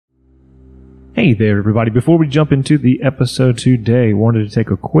Hey there, everybody. Before we jump into the episode today, wanted to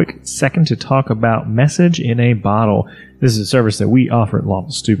take a quick second to talk about Message in a Bottle. This is a service that we offer at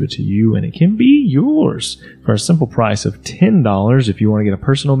Lawful Stupid to you, and it can be yours for a simple price of $10 if you want to get a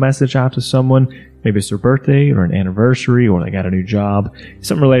personal message out to someone. Maybe it's their birthday or an anniversary or they got a new job.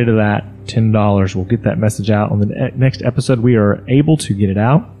 Something related to that, $10 will get that message out. On the next episode, we are able to get it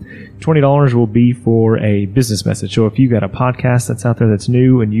out. $20 will be for a business message. So if you got a podcast that's out there that's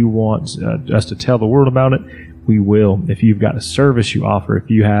new and you want us to tell the world about it, we will. If you've got a service you offer, if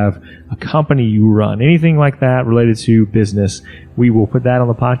you have a company you run, anything like that related to business, we will put that on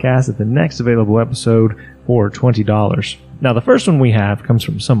the podcast at the next available episode for $20. Now, the first one we have comes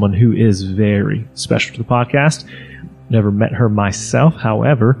from someone who is very special to the podcast. Never met her myself.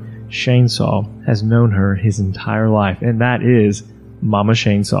 However, Chainsaw has known her his entire life, and that is Mama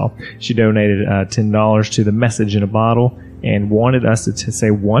Chainsaw. She donated $10 to the Message in a Bottle and wanted us to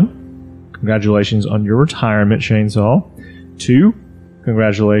say, 1, congratulations on your retirement, Chainsaw. 2,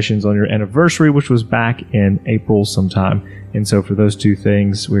 congratulations on your anniversary, which was back in April sometime. And so for those 2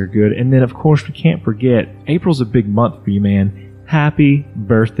 things, we're good. And then, of course, we can't forget, April's a big month for you, man. Happy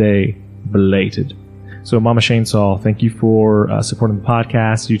birthday, belated. So, Mama Chainsaw, thank you for supporting the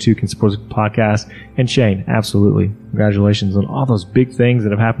podcast. You too can support the podcast. And Shane, absolutely. Congratulations on all those big things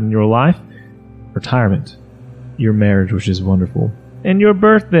that have happened in your life. Retirement, your marriage, which is wonderful, and your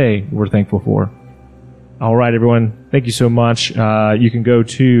birthday, we're thankful for. All right, everyone. Thank you so much. You can go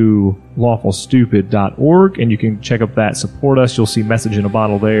to lawfulstupid.org and you can check up that. Support us. You'll see Message in a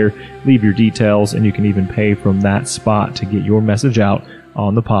Bottle there. Leave your details, and you can even pay from that spot to get your message out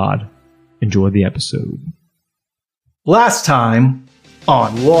on the pod. Enjoy the episode. Last time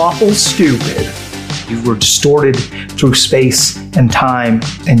on Lawful Stupid, you were distorted through space and time,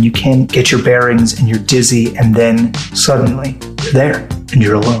 and you can't get your bearings, and you're dizzy, and then suddenly you're there, and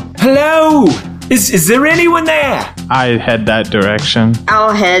you're alone. Hello! Is there anyone there? I head that direction.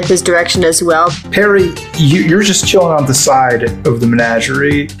 I'll head this direction as well. Perry, you're just chilling on the side of the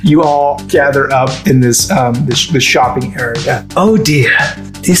menagerie. You all gather up in this shopping area. Oh dear,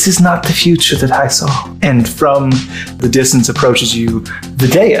 this is not the future that I saw. And from the distance approaches you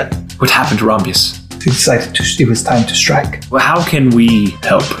Videa. What happened to Rombius? He decided it was time to strike. Well, how can we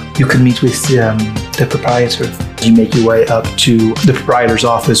help? You can meet with the proprietor. You make your way up to the proprietor's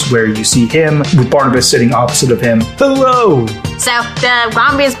office where you see him with Barnabas sitting opposite of him. Hello! So the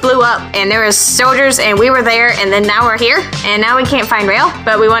Rombius blew up and there was soldiers and we were there, and then now we're here and now we can't find rail,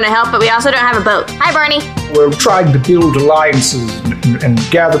 but we want to help, but we also don't have a boat. Hi, Barney. We're trying to build alliances and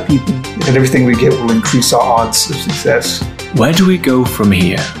gather people, and everything we get will increase our odds of success. Where do we go from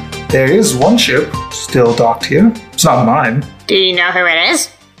here? There is one ship still docked here. It's not mine. Do you know who it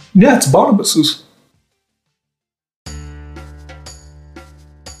is? Yeah, it's Barnabas's.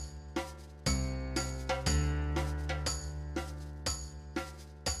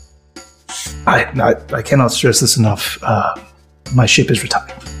 I cannot stress this enough. My ship is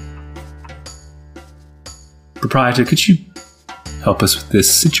retired. Proprietor, could you help us with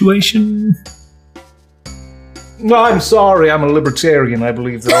this situation? No, I'm sorry. I'm a libertarian. I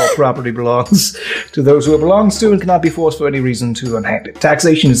believe that all property belongs to those who it belongs to and cannot be forced for any reason to unhand it.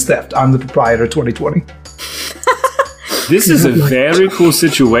 Taxation is theft. I'm the proprietor 2020. This is a very cool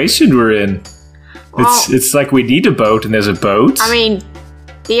situation we're in. It's like we need a boat and there's a boat. I mean,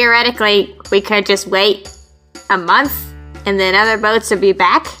 theoretically, we could just wait a month and then other boats would be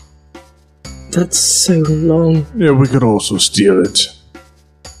back. That's so long. Yeah, we could also steal it.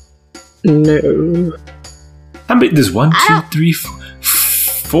 No. I mean, there's 1, 2, 3,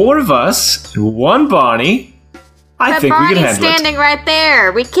 4 of us, and 1 Barney. I think we can handle it. But Barney's standing right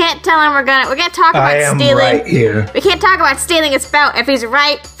there. We can't tell him we're gonna talk about stealing. I am right here. We can't talk about stealing his boat if he's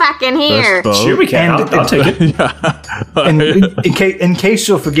right fucking here. Sure we can. I'll take it. And in case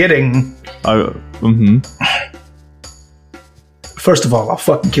you're forgetting, first of all, I'll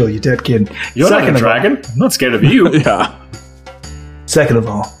fucking kill you, dead kid. You're not a dragon. I'm not scared of you. Yeah. Second of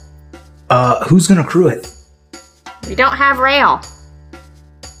all, who's gonna crew it? We don't have rail.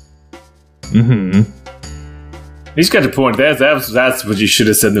 He's got a point. That's what you should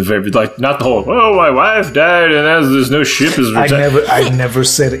have said in the very, like, not the whole, oh, my wife died and there's no ship is retired. I never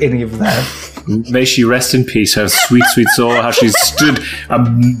said any of that. May she rest in peace, her sweet, sweet soul, how she stood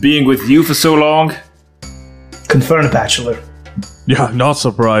being with you for so long. Confirmed bachelor. Yeah, not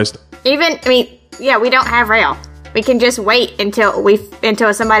surprised. We don't have rail. We can just wait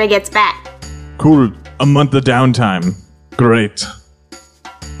until somebody gets back. Cool. A month of downtime. Great.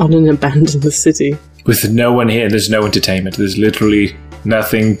 On an abandoned city. With no one here, there's no entertainment. There's literally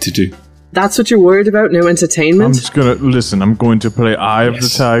nothing to do. That's what you're worried about? No I'm entertainment? just gonna listen. I'm going to play Eye of the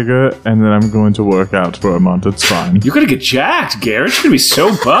Tiger, and then I'm going to work out for a month. It's fine. You're gonna get jacked, Garrett. You're gonna be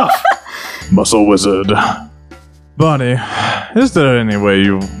so buff. Muscle wizard. Bonnie, is there any way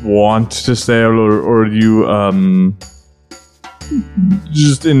you want to stay, or are you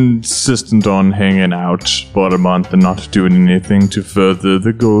just insistent on hanging out for a month and not doing anything to further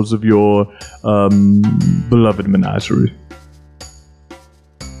the goals of your beloved menagerie?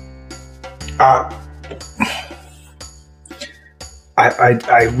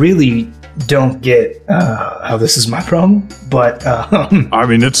 I really don't get how this is my problem, but I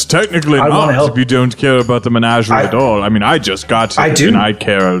mean, it's technically I wanna not help. if you don't care about the menagerie at all. I mean, I just got I it, do. and I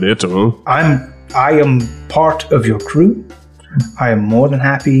care a little. I am part of your crew. I am more than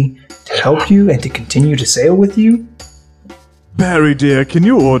happy to help you and to continue to sail with you. Barry, dear, can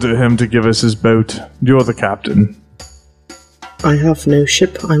you order him to give us his boat? You're the captain. I have no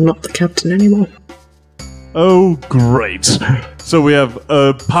ship. I'm not the captain anymore. Oh, great. So we have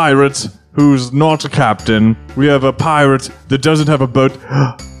a pirate who's not a captain. We have a pirate that doesn't have a boat.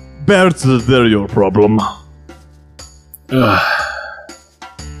 Bert, they're your problem.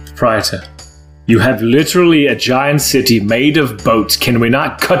 Proprietor, you have literally a giant city made of boats. Can we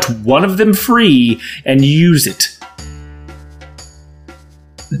not cut one of them free and use it?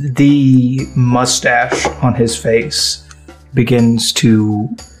 The mustache on his face begins to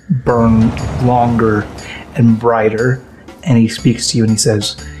burn longer and brighter, and he speaks to you and he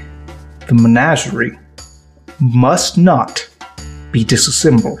says, "The menagerie must not be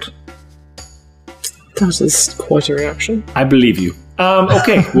disassembled." That is quite a reaction. I believe you.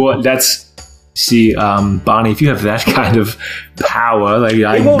 Okay, well, see, Bonnie, if you have that kind of power, like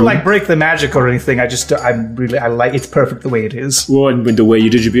It won't break the magic or anything. I like it's perfect the way it is. well, and with the way you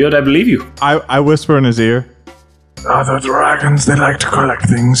did your build, I believe you. I whisper in his ear. Other dragons, they like to collect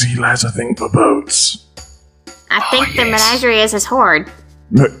things. He has a thing for boats. I think the menagerie is his hoard.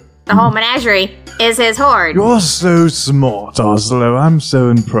 But The whole menagerie is his hoard. you're so smart, Oslo. I'm so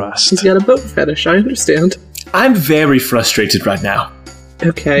impressed. He's got a boat fetish, I understand. I'm very frustrated right now.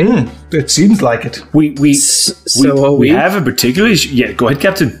 Okay. It seems like it. We So are we? have a particularly yeah. Go ahead,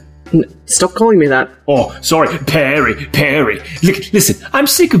 Captain. Stop calling me that. Oh, sorry, Perry. Look, listen, I'm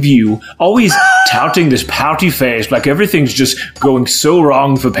sick of you always touting this pouty face like everything's just going so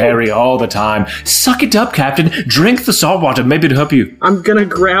wrong for Perry all the time. Suck it up, Captain. Drink the salt water. Maybe it'll help you. I'm gonna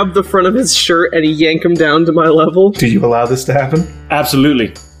grab the front of his shirt and yank him down to my level. Do you allow this to happen?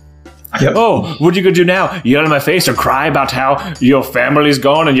 Absolutely. Yep. Oh, what are you gonna do now? Yell in my face or cry about how your family's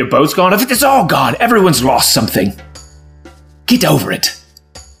gone and your boat's gone? If it's all gone, everyone's lost something. Get over it.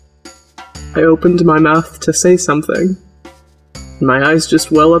 I opened my mouth to say something. My eyes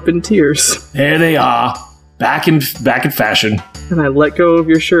just well up in tears. There they are, back in fashion. And I let go of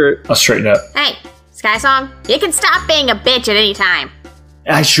your shirt. I'll straighten up. Hey, Sky Song, you can stop being a bitch at any time.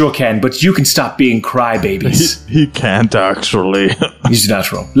 I sure can, but you can stop being crybabies. He can't actually. He's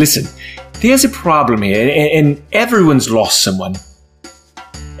natural. Listen, there's a problem here, and everyone's lost someone.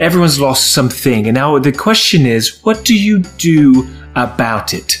 Everyone's lost something, and now the question is, what do you do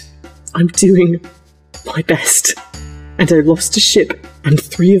about it? I'm doing my best. And I lost a ship and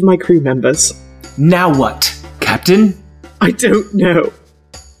 3 of my crew members. Now what, Captain? I don't know.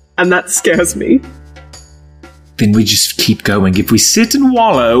 And that scares me. Then we just keep going. If we sit and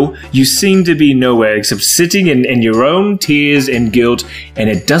wallow, you seem to be nowhere except sitting in your own tears and guilt, and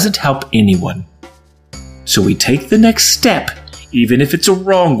it doesn't help anyone. So we take the next step, even if it's a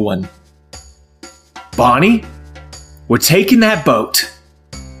wrong one. Bonnie, we're taking that boat.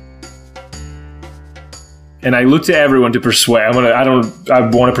 And I look to everyone to persuade. I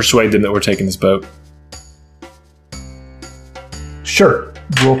want to persuade them that we're taking this boat. Sure.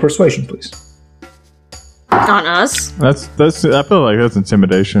 Roll persuasion, please. On us? That's. I feel like that's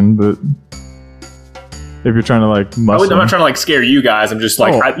intimidation, but if you're trying to like I'm muscle, not trying to scare you guys. I'm just Oh,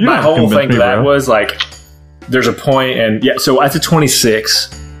 you my don't whole convince thing me, to that bro. was there's a point, and yeah. So that's a 26.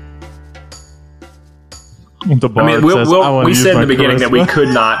 the bard I mean, says, I wanna we use said in my the beginning that we charisma. could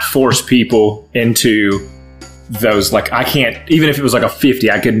not force people into those. I can't, even if it was a 50,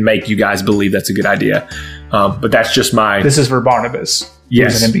 I couldn't make you guys believe that's a good idea. But that's just my. This is for Barnabas.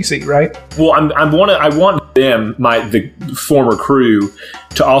 Yes. Who's an NPC, right? Well, I want them, the former crew,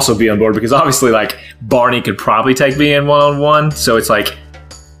 to also be on board because obviously, Barney could probably take me in one-on-one. So it's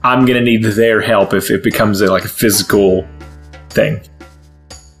I'm gonna need their help if it becomes a physical thing.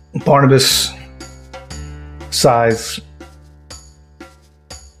 Barnabas sighs.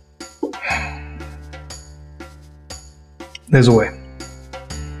 There's a way.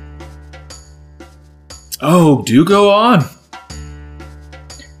 Oh, do go on.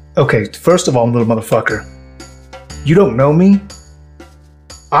 Okay, first of all, little motherfucker, you don't know me.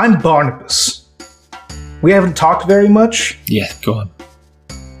 I'm Barnabas. We haven't talked very much. Yeah, go on.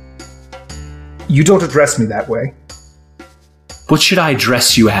 You don't address me that way. What should I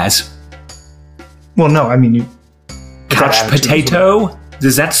address you as? Well, no, I mean you. Couch potato?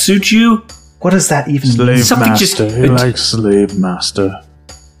 Does that suit you? What does that even mean? Slave Something master. just- He likes slave master.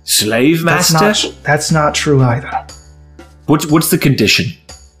 Slave master? That's not true either. What's the condition?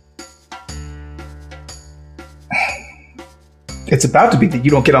 It's about to be that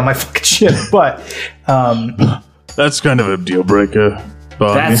you don't get on my fucking ship, but That's kind of a deal breaker.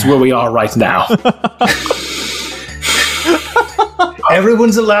 Barney. That's where we are right now.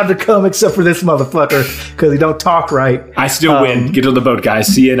 everyone's allowed to come except for this motherfucker because he don't talk right. I still win. Get on the boat, guys.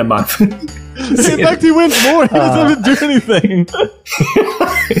 See you in a month. In fact, he wins more. He doesn't have to do anything.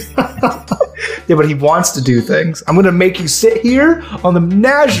 Yeah, but he wants to do things. I'm going to make you sit here on the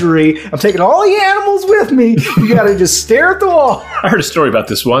menagerie. I'm taking all the animals with me. You got to just stare at the wall. I heard a story about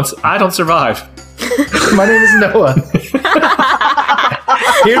this once. I don't survive. My name is Noah.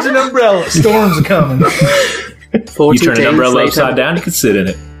 Here's an umbrella. Storms are coming. 40 You turn an days umbrella later. upside down, you can sit in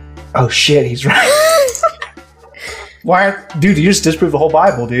it. Oh, shit, he's right. Why? Dude, you just disproved the whole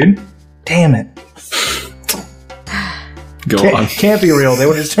Bible, dude. Damn it. Go on. Can't be real. They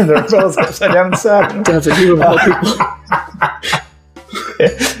would just turn their umbrellas upside down inside. Devin, you of all people.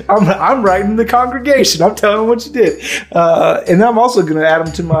 I'm writing the congregation. I'm telling them what you did. And I'm also going to add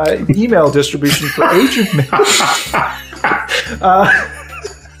them to my email distribution for agent mail.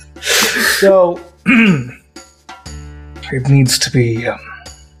 So, it needs to be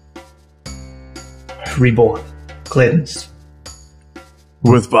reborn, cleansed.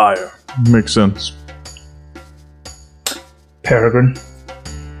 With fire. Makes sense. Peregrine,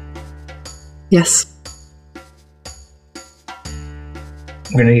 Yes.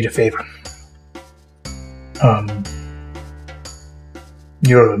 I'm going to need a favor.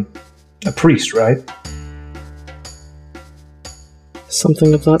 You're a priest, right?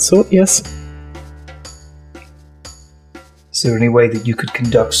 Something of that sort, yes. Is there any way that you could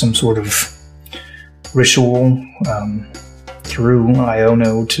conduct some sort of ritual through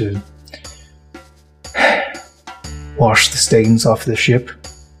Iono to wash the stains off the ship?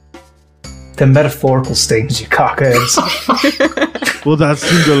 The metaphorical stains, you cockheads. Well, that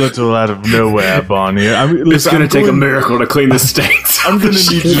seemed a little out of nowhere, Barney. I mean, It's listen, going to take a miracle to clean the stains. I'm going to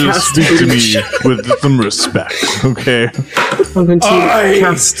need you to Cast speak to me bleach. with some respect, okay? I'm going to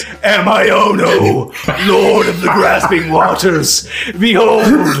cast. am Iono, Lord of the Grasping Waters. Behold,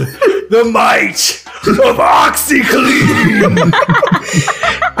 the might of OxyClean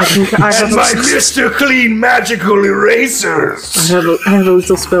I think I have, and my Mr. Clean magical erasers. I have a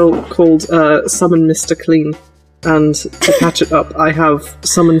little spell called Summon Mr. Clean. And to patch it up, I have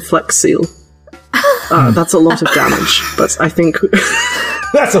Summon Flex Seal. That's a lot of damage, but I think.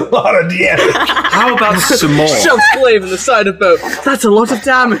 That's a lot of damage. How about some more? Shove Slave in the side of boat. That's a lot of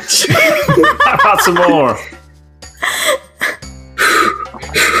damage. How about some more?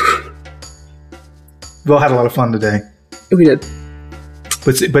 We all had a lot of fun today. We did.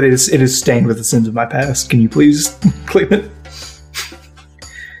 But it is stained with the sins of my past. Can you please clean it?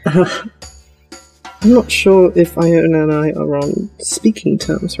 I'm not sure if Iona and I are on speaking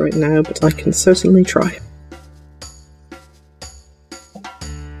terms right now, but I can certainly try.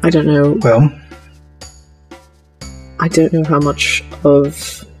 I don't know. Well, I don't know how much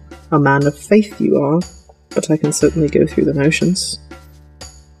of a man of faith you are, but I can certainly go through the motions.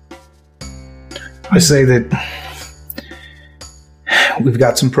 I say that we've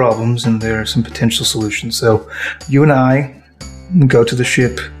got some problems and there are some potential solutions. So you and I go to the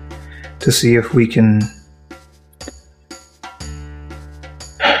ship to see if we can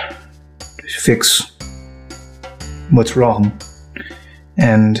fix what's wrong.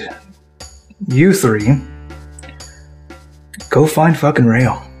 And you three go find fucking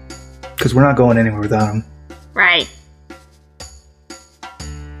Rail. Because we're not going anywhere without him. Right.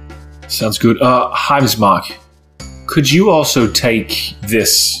 Sounds good. Heimsmark, could you also take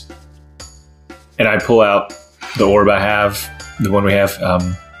this? And I pull out the orb I have, the one we have.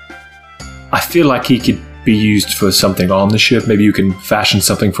 I feel like he could be used for something on the ship. Maybe you can fashion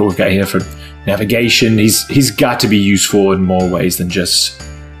something for what we've got here for navigation. He's got to be useful in more ways than just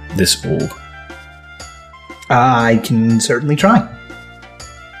this orb. I can certainly try.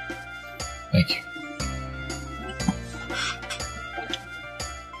 Thank you.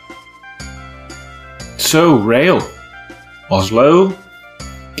 So, Rail, Oslo,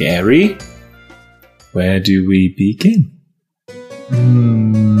 Gary, where do we begin?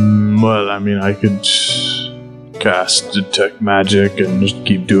 Well, I mean, I could cast detect magic and just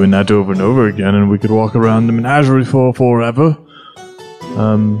keep doing that over and over again, and we could walk around the menagerie for forever.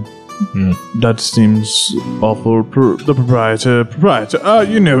 That seems awful. The proprietor.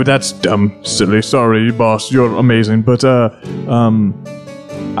 That's dumb, silly. Sorry, boss. You're amazing, but I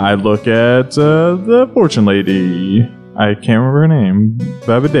look at the fortune lady. I can't remember her name.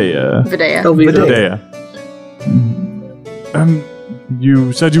 Videa.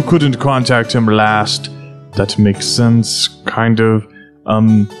 You said you couldn't contact him last. That makes sense, kind of.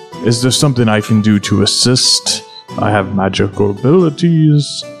 Is there something I can do to assist? I have magical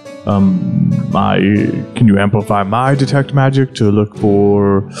abilities. Can you amplify my detect magic to look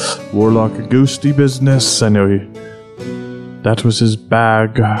for warlock ghosty business? I know that was his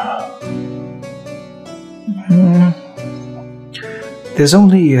bag. There's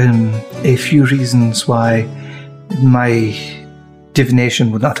only a few reasons why my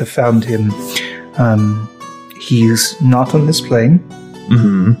divination would not have found him. He's not on this plane.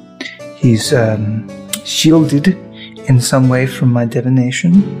 Mm-hmm. He's shielded in some way from my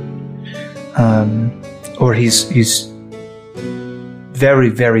divination. Or he's very,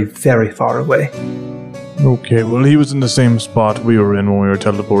 very, very far away. Okay, well, he was in the same spot we were in when we were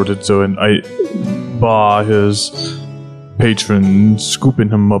teleported, so I saw his patron scooping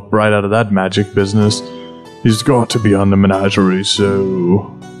him up right out of that magic business. He's got to be on the menagerie,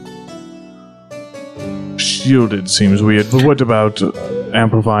 so... Shielded seems weird, but what about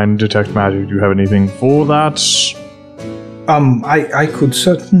amplifying detect magic? Do you have anything for that? I could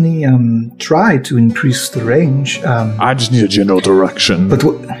certainly try to increase the range. I just need a general direction. But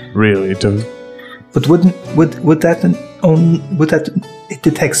really, But would that it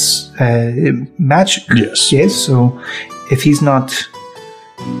detects magic? Yes. Yes. So if he's not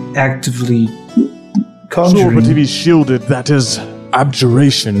actively conjuring, sure, but if he's shielded, that is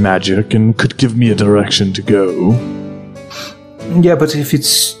abjuration magic and could give me a direction to go. Yeah, but if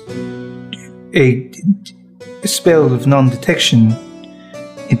it's a spell of non-detection,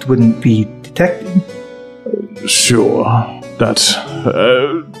 it wouldn't be detected. Sure. That's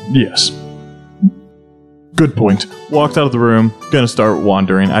yes. Good point. Walked out of the room. Gonna start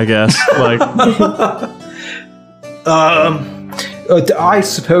wandering, I guess. Like, I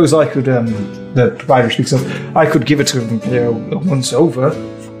suppose I could. The provider speaks up. I could give it to him, once over.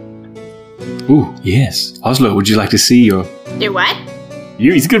 Ooh, yes. Oslo, would you like to see your... Do what?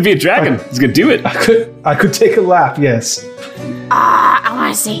 He's gonna be a dragon. He's gonna do it. I could take a lap. Yes. I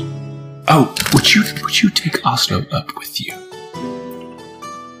want to see. Oh, would you take Oslo up with you?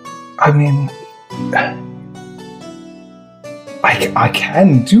 I mean, I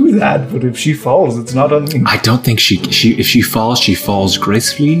can do that, but if she falls, it's not on me. I don't think she if she falls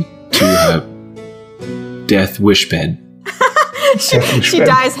gracefully to her death wish bed. She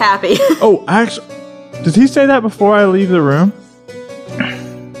dies happy. oh, actually, did he say that before I leave the room?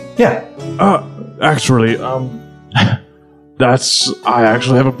 Yeah. Actually, I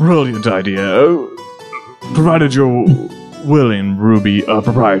actually have a brilliant idea. Provided you're willing, Ruby,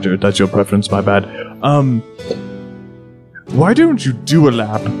 proprietor, that's your preference, my bad. Why don't you do a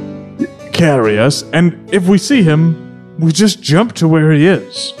lap, carry us, and if we see him, we just jump to where he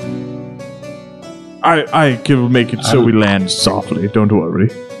is. I can make it so we land softly, don't worry.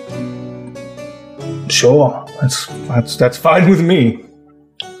 Sure. That's fine with me.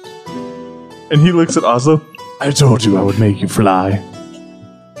 And he looks at Oslo. I told you I would make you fly.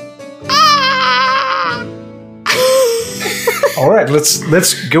 All right,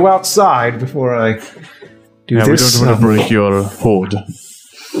 let's go outside before I do this. We don't want to break your hold.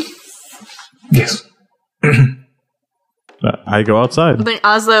 Yes. I go outside. But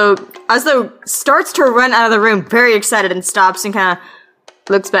Oslo starts to run out of the room, very excited, and stops and kind of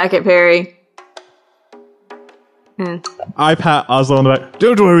looks back at Perry. I pat Oslo on the back.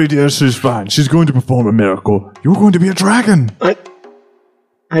 Don't worry, dear, she's fine. She's going to perform a miracle. You're going to be a dragon.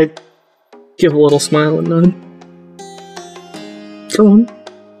 I give a little smile and nod. Go on.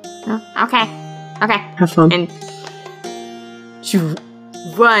 Oh, okay. Have fun. And she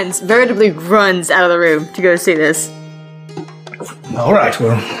veritably runs out of the room to go see this. All right,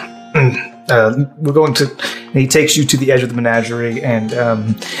 well, we're going to... And he takes you to the edge of the menagerie and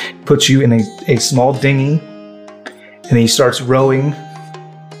puts you in a small dinghy, and he starts rowing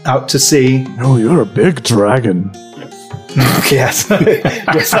out to sea. Oh, you're a big dragon. Yes,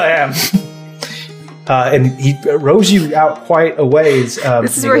 yes, I am. And he rows you out quite a ways.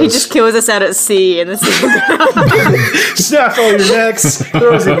 This is where he just kills us out at sea, and this is snap all your necks,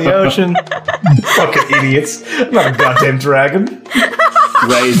 throws in the ocean. Fucking idiots! I'm not a goddamn dragon.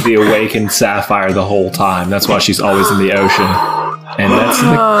 Ray's the awakened sapphire the whole time. That's why she's always in the ocean. And that's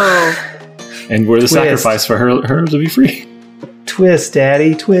And we're the Twist. sacrifice for her to be free. Twist,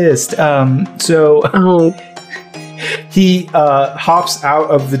 Daddy, twist. So Oh, he hops out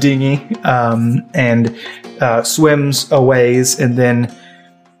of the dinghy and swims a ways, and then,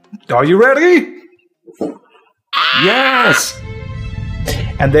 are you ready? Yes!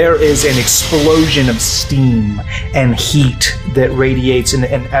 And there is an explosion of steam and heat that radiates, and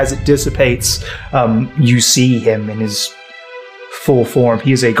as it dissipates, you see him in his full form.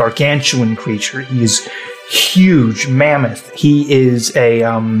 He is a gargantuan creature. He is huge, mammoth. He is a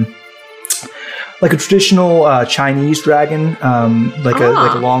like a traditional Chinese dragon, like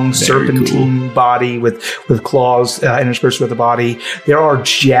a long serpentine body with claws interspersed with the body. There are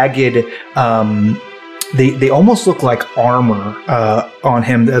jagged. They almost look like armor on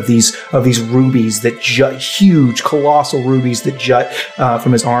him of these rubies that jut, huge, colossal rubies that jut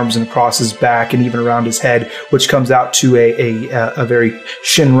from his arms and across his back and even around his head, which comes out to a very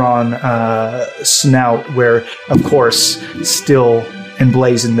Shinran snout, where, of course, still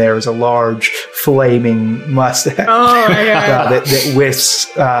emblazoned there is a large flaming mustache that whisks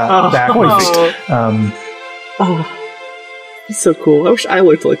backwards. He's so cool. I wish I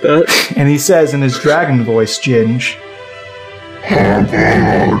looked like that. And he says in his dragon voice, Ginge,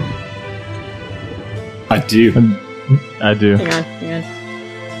 I do. I do. Hang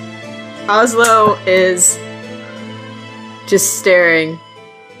on. Oslo is just staring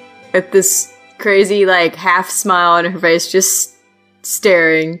at this crazy, like, half smile on her face, just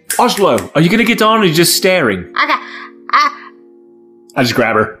staring. Oslo, are you gonna get on or are you just staring? I just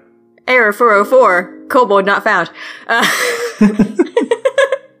grab her. Error 404, kobold not found.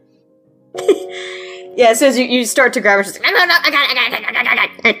 Yeah, as soon as you start to grab her, she's like, no, I got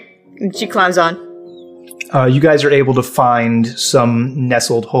it. And she climbs on. you guys are able to find some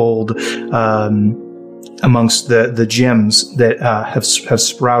nestled hold amongst the gems that have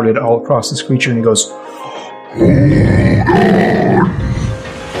sprouted all across this creature, and he goes,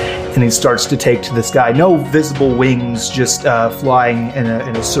 and he starts to take to the sky. No visible wings, just flying in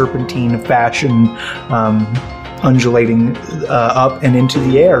a serpentine fashion, undulating up and into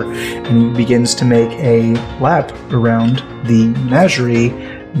the air. And he begins to make a lap around the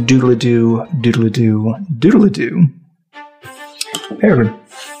menagerie. Doodle-a-doo, doodle-a-doo, doodle-a-doo. Peregrine.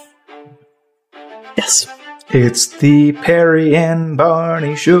 Yes. It's the Perry and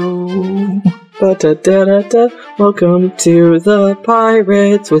Barney Show. Ba-da-da-da-da. Welcome to the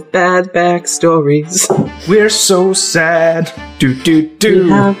Pirates with bad backstories. We're so sad. Do-do-do. We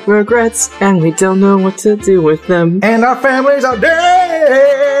have regrets and we don't know what to do with them. And our families are dead.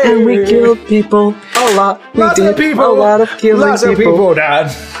 And we killed people a lot. We Lots did of people. a lot of killing Lots of people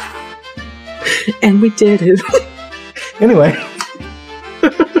died. And we did it. Anyway.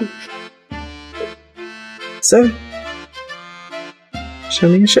 So, show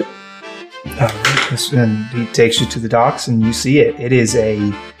me your ship. And he takes you to the docks, and you see it. It is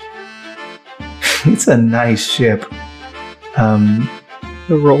it's a nice ship. The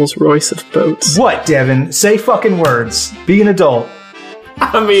Rolls Royce of boats. What, Devin? Say fucking words. Be an adult.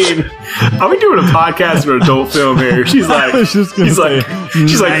 I mean, are we doing a podcast or adult film here? She's like,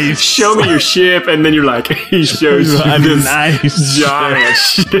 she's like, show me your ship, and then you're like, he shows you this nice giant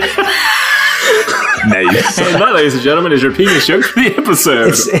ship. Nice. And that, ladies and gentlemen, is your penis joke for the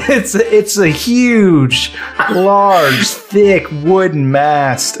episode. It's a huge, large, thick wooden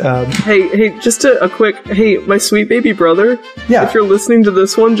mast. Hey, just a quick, hey, my sweet baby brother. Yeah. If you're listening to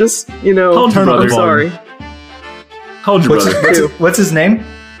this one, just, Hold your brother. I'm sorry. Hold your brother. What's his name?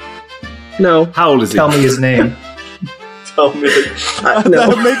 No. How old is he? Tell me his name. Tell me. No.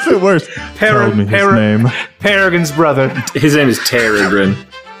 That makes it worse. Tell me his name. Peregrine's brother. His name is Peregrine.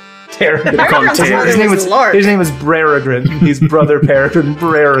 Peregrine. Peregrine's brother His name was is Lord. His name is Breregrine. He's brother Peregrine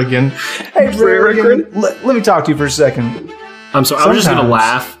Breregrine. Hey, Breregrine. Let me talk to you for a second. I'm sorry. I was just going to Sometimes.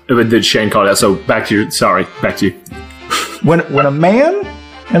 laugh, but then Shane called out. So back to you. Sorry. Back to you. When a man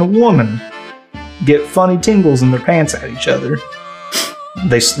and a woman get funny tingles in their pants at each other,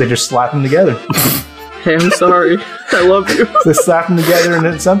 they just slap them together. Hey, I'm sorry. I love you. They slap them together, and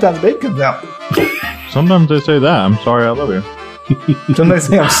then sometimes a baby comes out. Sometimes they say that. I'm sorry, I love you. Sometimes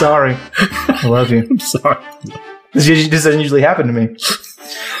they say, "I'm sorry, I love you." I'm sorry. This doesn't usually happen to me.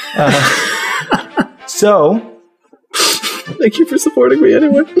 So, Thank you for supporting me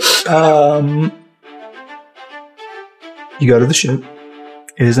anyway. you go to the ship.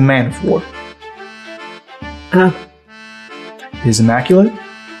 It is a man of war. It is immaculate.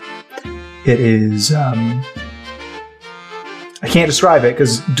 It is, I can't describe it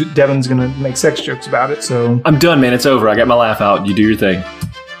because Devin's going to make sex jokes about it, so... I'm done, man. It's over. I got my laugh out. You do your thing.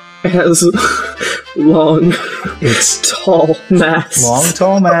 It has long, It's tall masts. long,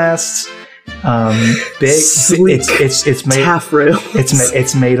 tall masts. Big. Sleek It's made taffrail.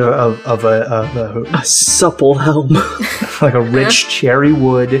 It's made of A supple helm. like a rich cherry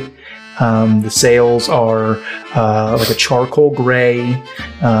wood. The sails are like a charcoal gray.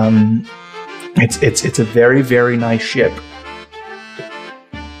 It's a very, very nice ship.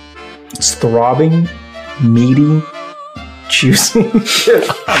 It's throbbing, meaty, juicy.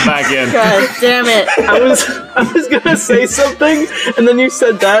 I'm back in. God damn it. I was gonna say something, and then you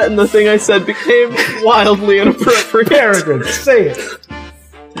said that, and the thing I said became wildly inappropriate. Peregrine, say it.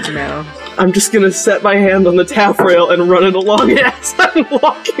 No. I'm just gonna set my hand on the taffrail and run it along as I'm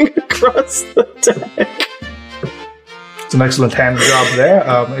walking across the deck. It's an excellent hand job there.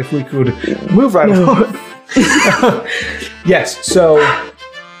 If we could move right along. Yes, so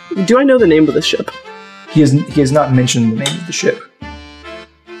Do I know the name of the ship? he has not mentioned the name of the ship.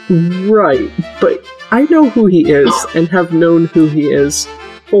 Right, but I know who he is and have known who he is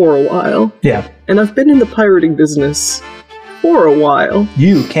for a while. Yeah. And I've been in the pirating business for a while.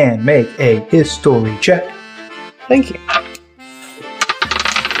 You can make a history check. Thank you.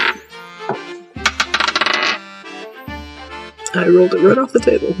 I rolled it right off the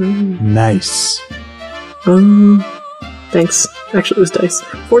table. Nice. Thanks. Actually, it was dice.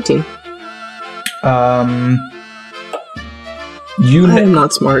 14. You I am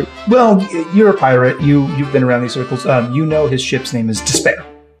not smart. well, you're a pirate. You've been around these circles. You know his ship's name is Despair.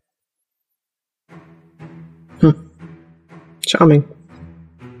 Charming.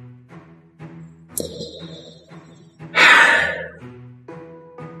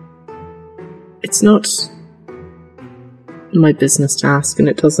 It's not my business to ask, and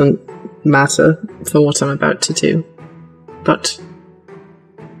it doesn't matter for what I'm about to do. But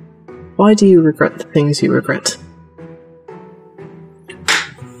why do you regret the things you regret?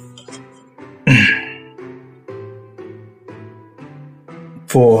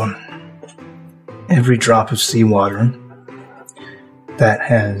 For every drop of seawater that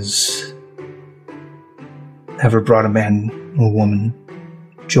has ever brought a man or woman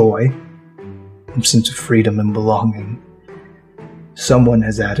joy, a sense of freedom and belonging, someone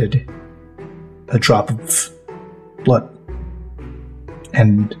has added a drop of blood.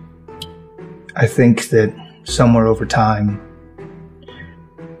 And I think that somewhere over time,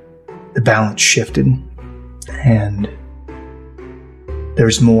 the balance shifted, and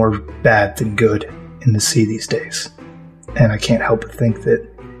there's more bad than good in the sea these days. And I can't help but think that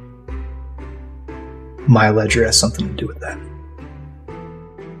my ledger has something to do with that.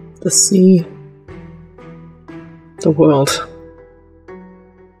 The sea. The world.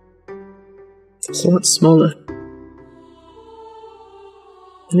 It's a lot smaller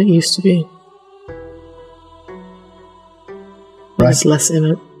than it used to be. There's less in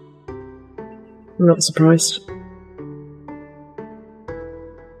it. I'm not surprised.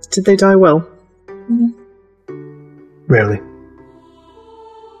 Did they die well? Rarely.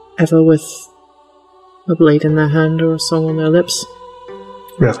 Ever with a blade in their hand or a song on their lips?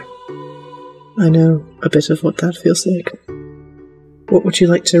 Rarely. I know a bit of what that feels like. What would you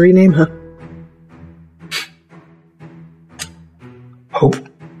like to rename her? Hope.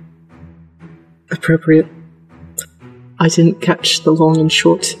 Appropriate. I didn't catch the long and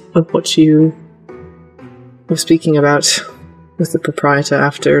short of what you were speaking about with the proprietor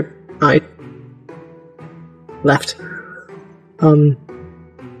after I left.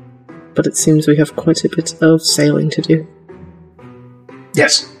 But it seems we have quite a bit of sailing to do.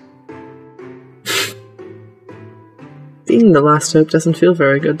 Yes. Being the last hope doesn't feel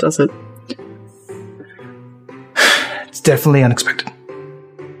very good, does it? It's definitely unexpected.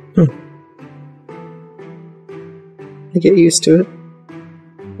 I get used to it.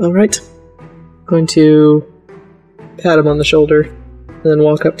 Alright. Going to pat him on the shoulder, and then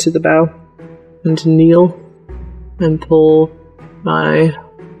walk up to the bow, and kneel, and pull my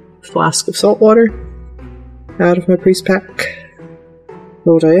flask of salt water out of my priest pack.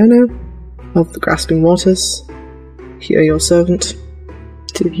 Lord Iono, of the Grasping Waters, hear your servant.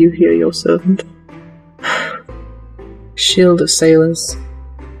 Do you hear your servant? Shield of sailors,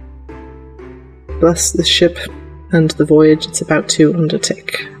 bless the ship and the voyage it's about to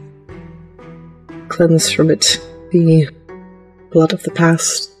undertake. Cleanse from it the blood of the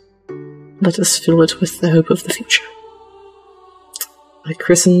past. Let us fill it with the hope of the future. I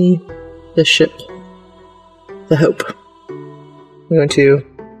christen the ship the Hope. I'm going to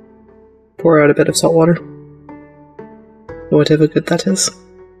pour out a bit of salt water. Whatever good that is.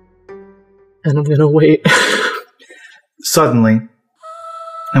 And I'm going to wait. Suddenly,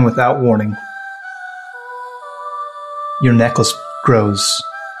 and without warning, your necklace grows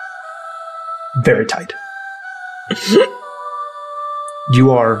very tight.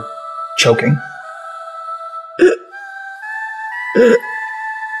 You are choking.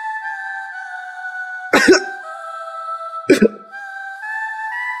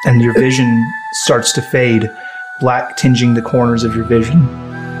 And your vision starts to fade, black tinging the corners of your vision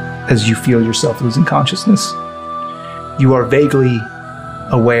as you feel yourself losing consciousness. You are vaguely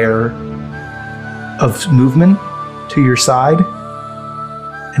aware of movement to your side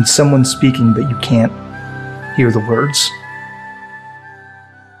and someone speaking, but you can't hear the words.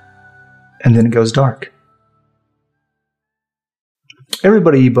 And then it goes dark.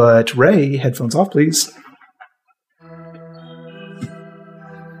 Everybody but Ray, headphones off, please.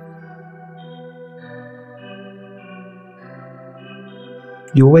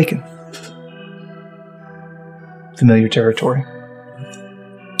 You awaken. Familiar territory.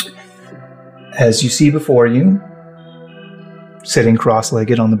 As you see before you, sitting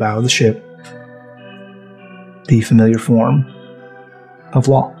cross-legged on the bow of the ship, the familiar form of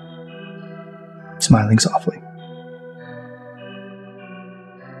Law, smiling softly.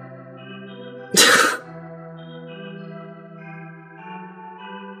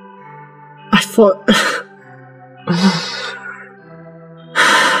 I thought...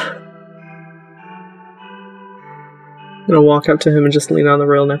 I'm gonna walk up to him and just lean on the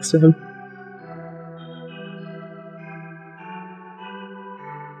rail next to him.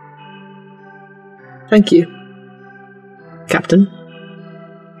 Thank you, Captain.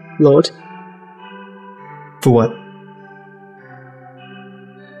 Lord. For what?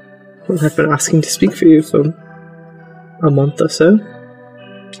 Well, I've been asking to speak for you for a month or so.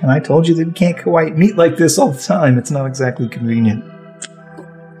 And I told you that we can't quite meet like this all the time. It's not exactly convenient.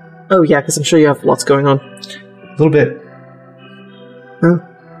 Oh yeah, because I'm sure you have lots going on. A little bit. Oh.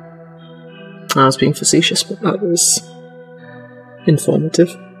 I was being facetious, but that was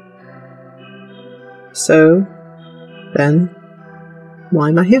informative. So, then, why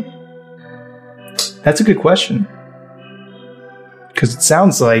am I here? That's a good question. Because it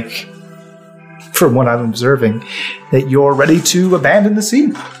sounds like, from what I'm observing, that you're ready to abandon the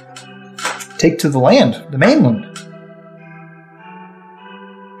sea. Take to the land, the mainland.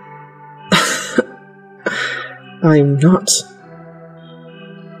 I'm not.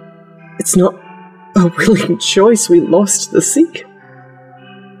 It's not a willing choice. We lost the sea.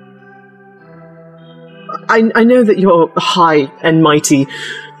 I know that you're high and mighty,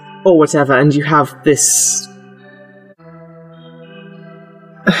 or whatever, and you have this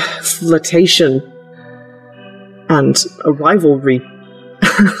flirtation and a rivalry.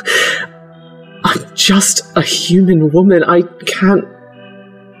 I'm just a human woman. I can't...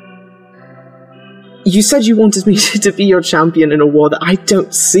 You said you wanted me to be your champion in a war that I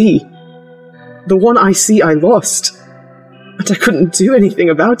don't see. The one I see, I lost. And I couldn't do anything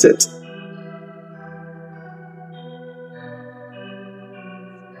about it.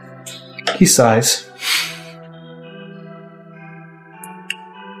 He sighs.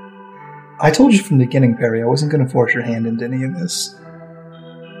 I told you from the beginning, Perry, I wasn't going to force your hand into any of this.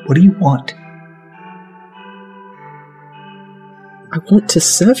 What do you want? I want to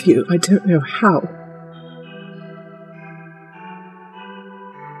serve you. I don't know how.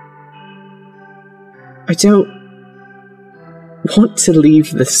 I don't want to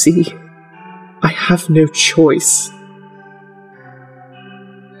leave the sea. I have no choice.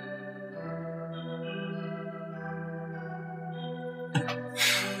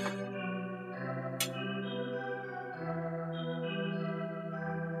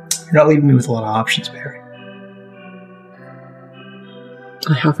 You're not leaving me with a lot of options, Barry.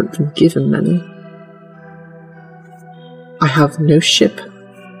 I haven't been given many. I have no ship.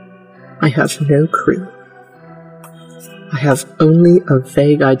 I have no crew. I have only a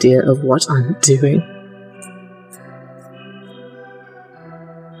vague idea of what I'm doing.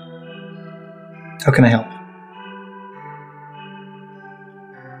 How can I help?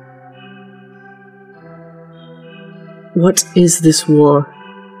 What is this war?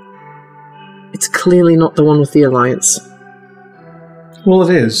 It's clearly not the one with the Alliance. Well,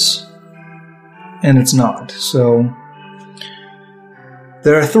 it is. And it's not. So,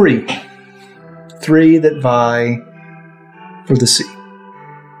 there are three. Three that vie for the sea.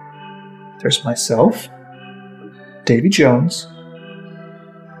 There's myself, Davy Jones,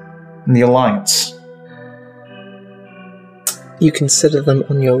 and the Alliance. You consider them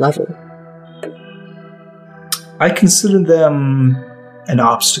on your level? I consider them an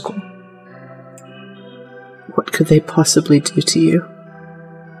obstacle. What could they possibly do to you?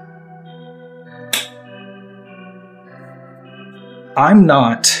 I'm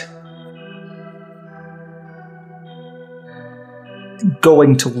not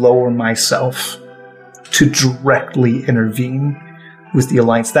going to lower myself to directly intervene with the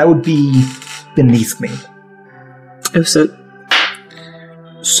Alliance. That would be beneath me. Oh,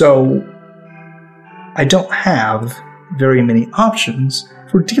 So I don't have very many options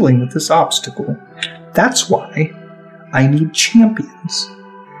for dealing with this obstacle. That's why I need champions.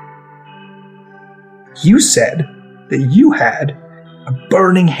 You said that you had a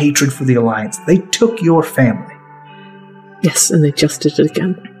burning hatred for the Alliance. They took your family. Yes, and they just did it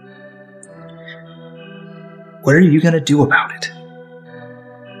again. What are you going to do about it?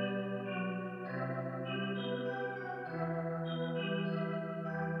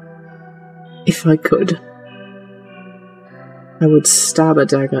 If I could, I would stab a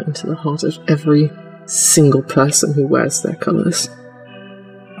dagger into the heart of every single person who wears their colours.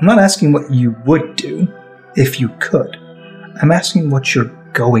 I'm not asking what you would do if you could. I'm asking what you're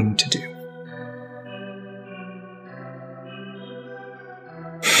going to do.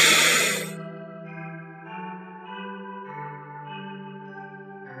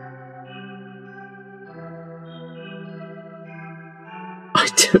 I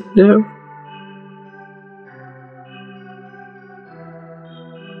don't know.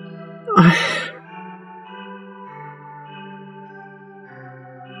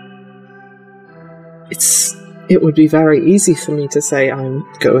 It would be very easy for me to say I'm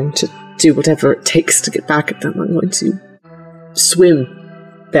going to do whatever it takes to get back at them. I'm going to swim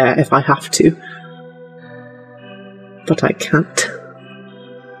there if I have to. But I can't.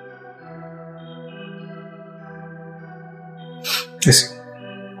 I see.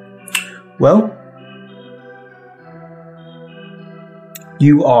 Well,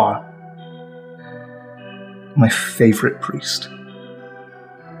 you are my favorite priest.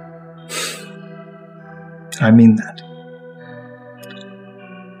 I mean that.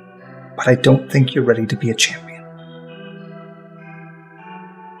 But I don't think you're ready to be a champion.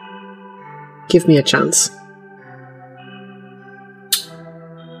 Give me a chance.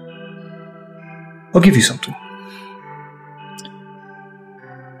 I'll give you something.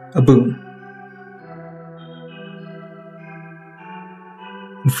 A boon.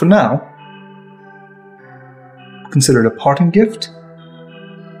 And for now, consider it a parting gift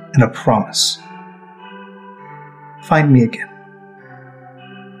and a promise. Find me again.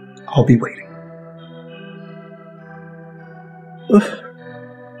 I'll be waiting. What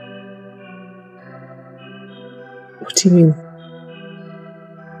do you mean?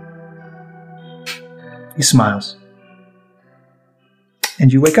 He smiles.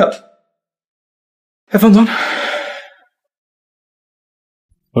 And you wake up. Have fun, son.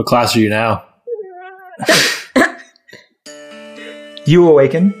 What class are you now? You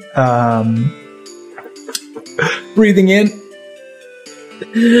awaken. Breathing in.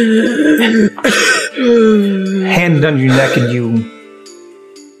 Hand under your neck and you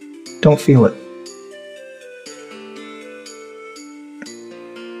don't feel it.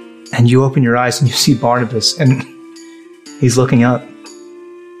 And you open your eyes and you see Barnabas and he's looking up.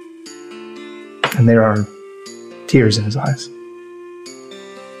 And there are tears in his eyes.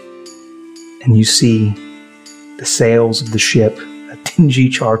 And you see the sails of the ship, a dingy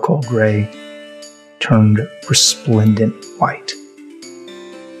charcoal gray, turned resplendent white.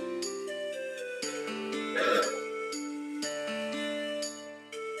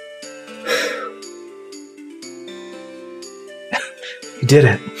 You did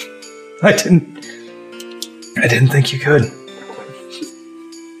it. I didn't think you could.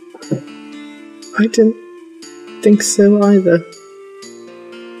 I didn't think so either.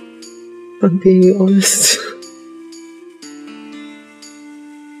 I'm being honest.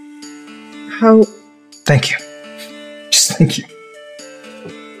 How? Thank you. Just thank you.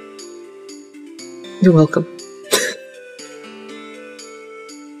 You're welcome.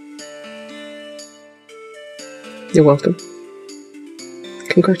 You're welcome.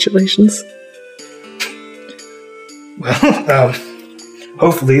 Congratulations. Well,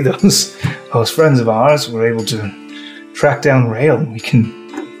 hopefully those friends of ours were able to track down Rael and we can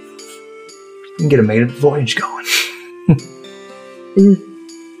get a maiden voyage going.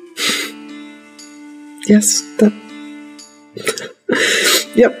 Yes, that...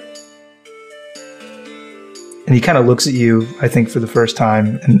 Yep. And he kind of looks at you, I think, for the first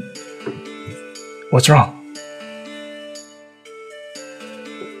time, and... What's wrong?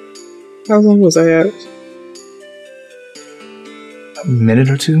 How long was I out? A minute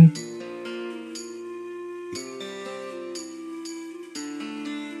or two?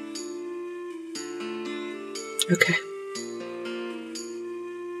 Okay.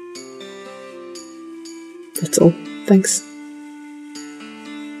 That's all. Thanks.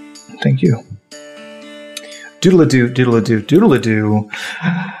 Thank you. Doodle-a-doo, doodle-a-doo, doodle-a-doo.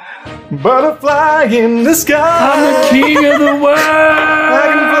 Butterfly in the sky. I'm the king of the world. I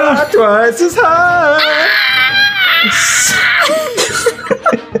can fly twice as high.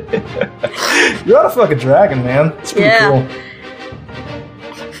 You're not a fucking dragon, man. It's pretty cool.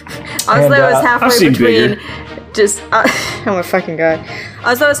 Oslo is I've halfway seen between bigger. just. Oh my fucking god!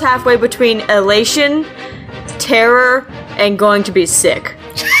 Oslo is halfway between elation, terror, and going to be sick.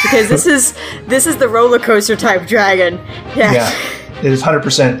 Because this is the roller coaster type dragon. Yeah, it is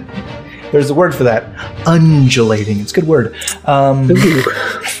 100%. There's a word for that. Undulating. It's a good word.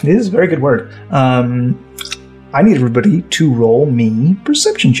 It is a very good word. I need everybody to roll me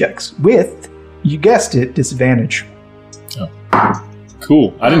perception checks with, you guessed it, disadvantage. Oh.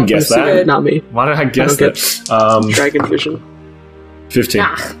 Cool. I didn't guess that. Good. Not me. Why did I guess that? Dragon vision. 15.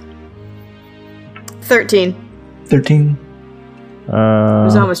 13. 13. It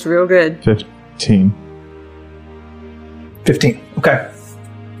was almost real good. 15. 15. Okay.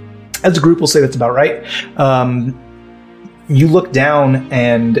 As a group, we'll say that's about right. You look down,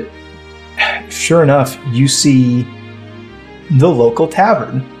 and sure enough, you see the local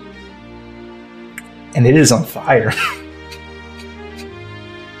tavern. And it is on fire.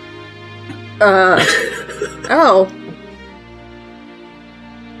 Oh.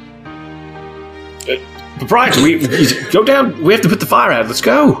 Proprietor, we go down. We have to put the fire out. Let's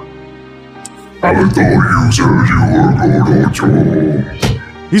go. I thought you said you were going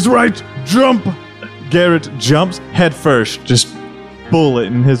to. He's right. Jump. Garrett jumps head first, just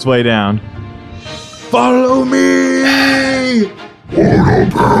bulleting his way down. Follow me. What a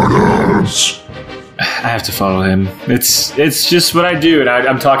badass. I have to follow him. It's just what I do, and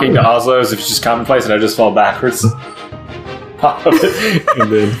I'm talking to Oslo as if it's just commonplace, and I just fall backwards. And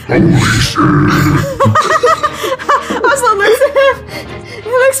then Oslo looks at him. He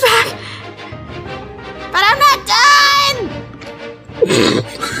looks back. But I'm not done.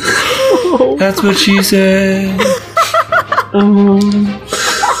 that's what she said.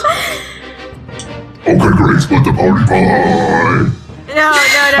 Okay, great, split the party pie. No.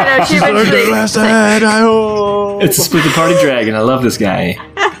 She eventually. It's a split the party dragon. I love this guy.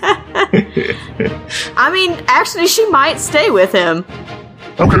 I mean, actually, she might stay with him.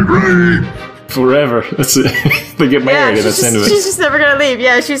 Okay, great. Forever. That's it. They get married, and that's the end of it. She's just never gonna leave.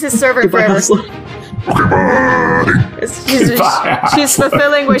 Yeah, she's his servant forever. Okay, bye. She's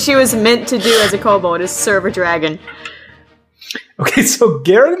fulfilling what she was meant to do as a kobold, is serve a dragon. Okay, so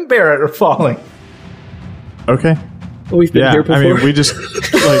Garrett and Barrett are falling. Okay. We've been here before. I mean, we just,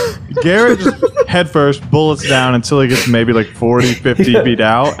 Garrett just head first, bullets down until he gets maybe 40, 50 feet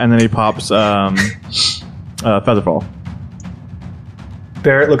out, and then he pops Featherfall.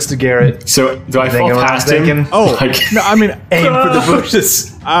 Barrett looks to Garrett. So, do I fall Thinking what I'm past him? thinking. Oh, no, I mean, Aim for the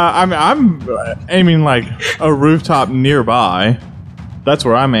bushes. I'm aiming a rooftop nearby. That's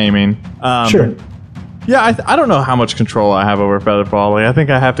where I'm aiming. Sure. Yeah, I don't know how much control I have over Featherfall. I think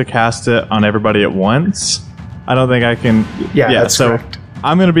I have to cast it on everybody at once. I don't think I can. Yeah, that's correct.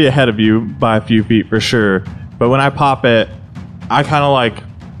 I'm going to be ahead of you by a few feet for sure. But when I pop it, I kind of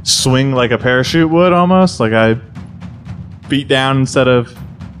swing like a parachute would almost. I feet down instead of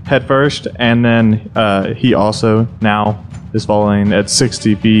head first. And then he also now is falling at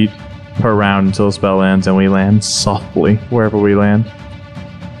 60 feet per round until the spell ends, and we land softly wherever we land.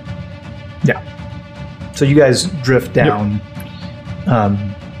 Yeah. So you guys drift down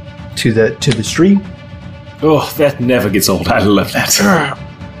to the street. Oh, that never gets old. I love that.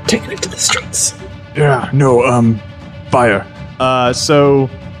 Taking it to the streets. Yeah, no, fire. So,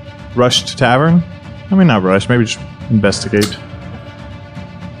 rush to tavern? I mean, not rush, maybe just investigate.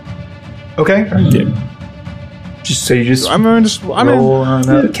 Okay. Just so you just roll on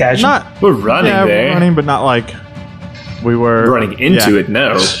a casual. Not, We're running yeah, there. we're running, but not like we were. Running into it,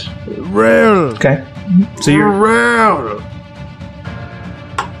 no. Rail! Okay. So you're Rail!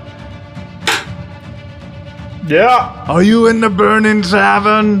 yeah. Are you in the burning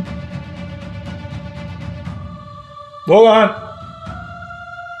tavern? Hold on.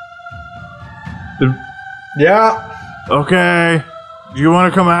 Yeah. Okay. Do you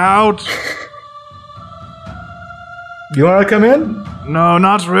want to come out? You want to come in? No,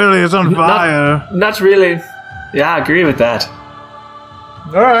 not really. It's on fire. Not really. Yeah, I agree with that.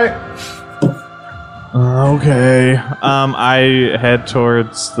 All right. Okay. I head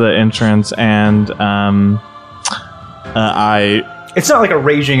towards the entrance and It's not like a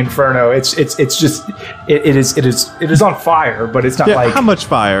raging inferno. It's just it is on fire, but it's not like how much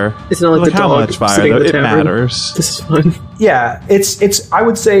fire? It's not like the how dog much fire. sitting in the It tavern. matters. This is fun. yeah. It's I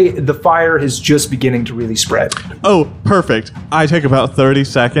would say the fire is just beginning to really spread. Oh, perfect. I take about 30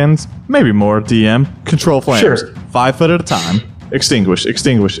 seconds, maybe more. DM control flames, Sure. 5 foot at a time. extinguish.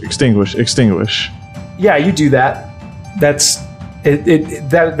 Yeah, you do that. That's it.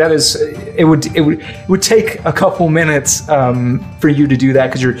 It would take a couple minutes for you to do that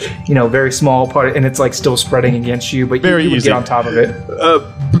because you're very small part, and it's like still spreading against you. But Very you would easy. get on top of it.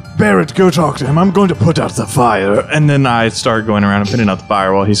 Barrett, go talk to him. I'm going to put out the fire. And then I start going around and putting out the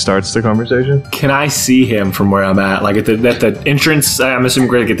fire while he starts the conversation. Can I see him from where I'm at? Like at the entrance, I'm assuming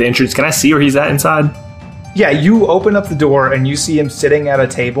Greg at the entrance. Can I see where he's at inside? Yeah, you open up the door and you see him sitting at a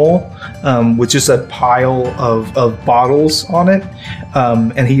table with just a pile of bottles on it,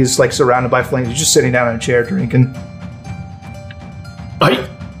 and he is like surrounded by flames. He's just sitting down in a chair drinking.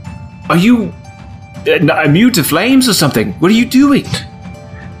 Are you immune to flames or something? What are you doing?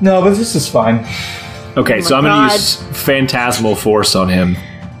 No, but this is fine. Okay, so I'm going to use Phantasmal Force on him.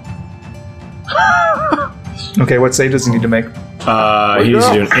 Okay, what save does he need to make? He needs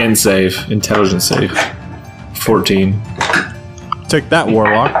to do an N save, intelligence save. 14. Take that,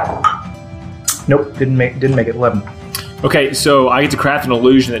 Warlock. Nope, didn't make it. 11. Okay, so I get to craft an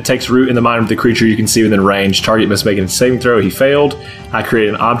illusion that takes root in the mind of the creature you can see within range. Target must make a saving throw. He failed. I create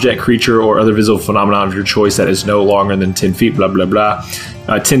an object, creature, or other visible phenomenon of your choice that is no longer than 10 feet, blah, blah, blah.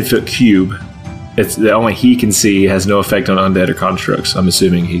 10-foot cube. It's that only he can see, has no effect on undead or constructs. I'm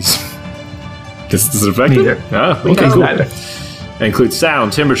assuming he's... Does it affect him? Neither. Oh, okay, No, cool. neither. It includes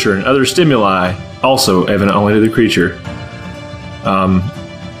sound, temperature, and other stimuli, also evident only to the creature.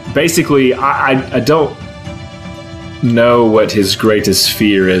 Basically, I don't know what his greatest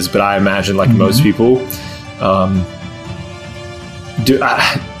fear is, but I imagine, like most people,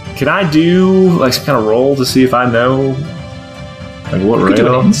 can I do like some kind of roll to see if I know like what You could do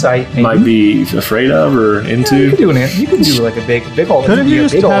an Rail insight, maybe. might be afraid of or into? You could do like a big old. Couldn't he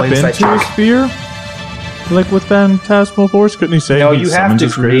just big old tap insight into his check. fear? Like with Phantasmal Force? Couldn't he say No, he you have summons to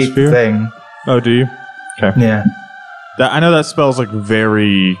his greatest create the fear? thing. Oh, do you? Okay. Yeah, I know that spell's like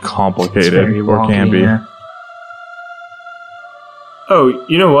very it's complicated, very or can wonky, be. yeah. Oh,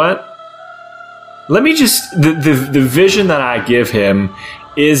 you know what? Let me just the vision that I give him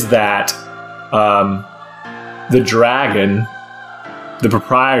is that the dragon, the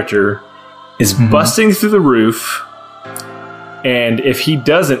proprietor, is busting through the roof, and if he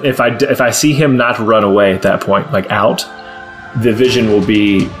doesn't, if I see him not run away at that point, like out, the vision will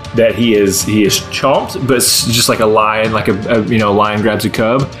be that he is chomped, but it's just like a lion, like a lion grabs a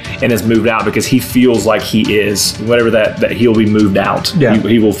cub and is moved out because he feels like he is whatever that he'll be moved out. Yeah.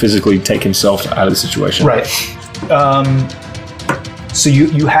 He will physically take himself out of the situation. Right. So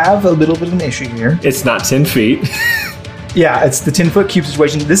you have a little bit of an issue here. It's not 10 feet. Yeah, it's the 10-foot cube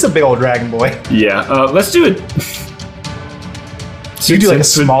situation. This is a big old dragon boy. Yeah. Let's do it. You do like a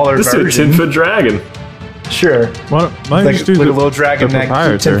smaller Let's version. do a 10-foot dragon. Sure. Why don't you Like, just do like the, a little dragon the neck,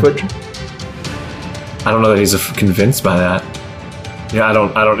 proprietor? 10-foot. I don't know that he's convinced by that. Yeah, I don't.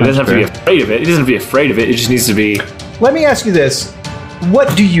 It doesn't have to be afraid of it. It doesn't have to be afraid of it. It just needs to be. Let me ask you this: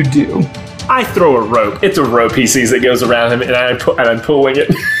 what do you do? I throw a rope. It's a rope he sees that goes around him, and I'm pulling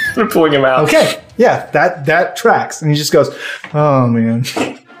it. I'm pulling him out. Okay, yeah, that tracks, and he just goes, "Oh man,"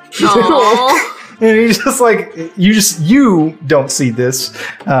 Aww. and he's just like, you don't see this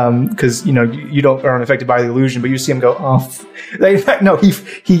because you don't aren't affected by the illusion, but you see him go, "Oh." In fact, no, he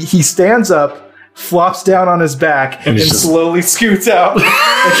stands up, flops down on his back, and just- slowly scoots out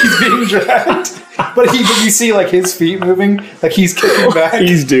like he's being dragged. But you see like his feet moving, like he's kicking back.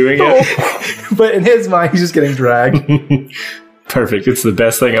 He's doing it. But in his mind, he's just getting dragged. Perfect. It's the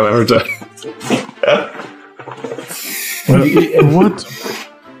best thing I've ever done. What?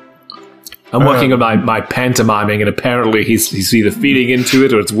 I'm working on my pantomiming, and apparently he's either feeding into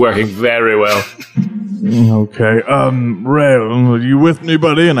it or it's working very well. Okay. Rail, are you with me,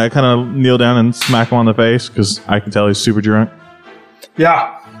 buddy? And I kind of kneel down and smack him on the face because I can tell he's super drunk.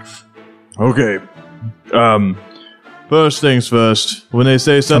 Yeah. Okay. First things first. When they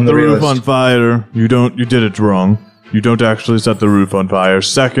say set I'm the the roof realist. on fire, you did it wrong. You don't actually set the roof on fire.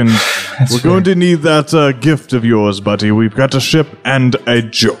 Second, we're going to need that gift of yours, buddy. We've got a ship and a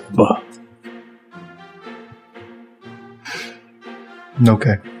job.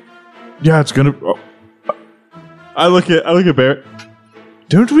 Okay. Yeah, it's gonna. Oh. I look at Barrett.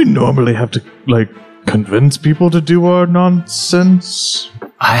 Don't we normally have to convince people to do our nonsense?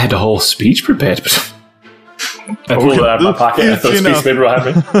 I had a whole speech prepared, but I pulled it out of my pocket. I thought Easy speech enough. paper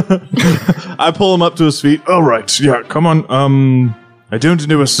behind me. I pull him up to his feet. All right, yeah, come on. I don't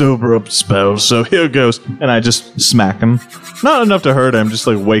know a sober up spell, so here goes. And I just smack him. Not enough to hurt him, just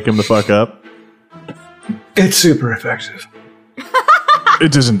wake him the fuck up. It's super effective.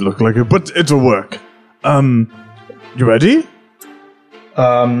 It doesn't look like it, but it'll work. You ready?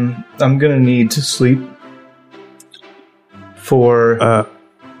 I'm gonna need to sleep for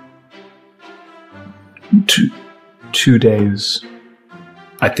 2 days.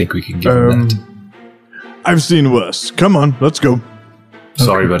 I think we can give him that. I've seen worse. Come on, let's go.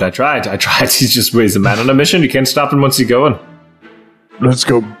 Sorry, but I tried. He's a man on a mission. You can't stop him once he's going. Let's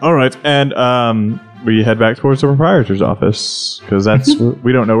go. All right, and we head back towards the proprietor's office because that's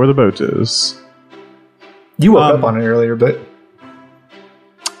we don't know where the boat is. You woke up on it earlier, but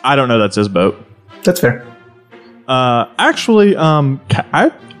I don't know that's his boat. That's fair. Actually, DM,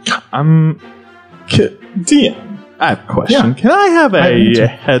 I have a question. Yeah. Can I have a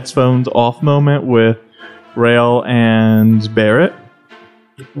headphones off moment with Rael and Barrett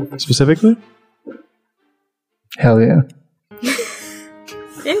specifically? Hell yeah.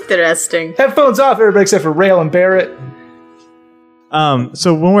 Interesting. Headphones off, everybody except for Rael and Barrett.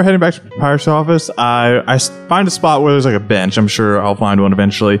 So when we're heading back to the Pirate's office, I find a spot where there's like a bench. I'm sure I'll find one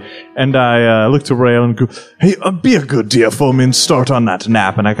eventually. And I look to Rael and go, "Hey, be a good dear for me and start on that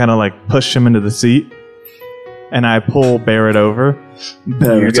nap." And I kind of like push him into the seat. And I pull Barrett over.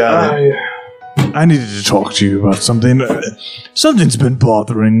 Barrett, I needed to talk to you about something. Something's been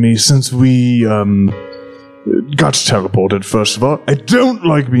bothering me since we got teleported, first of all. I don't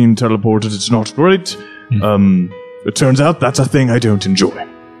like being teleported. It's not great. It turns out that's a thing I don't enjoy.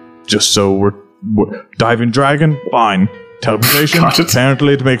 Just so we're diving dragon, fine. Teleportation,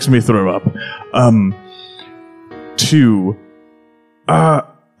 apparently it makes me throw up. 2,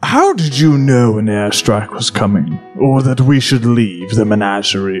 how did you know an airstrike was coming? Or that we should leave the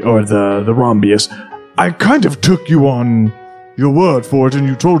menagerie, or the Rhombius? I kind of took you on your word for it, and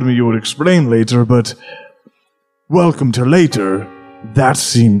you told me you would explain later, but welcome to later. That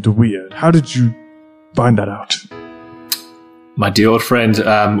seemed weird. How did you find that out? My dear old friend,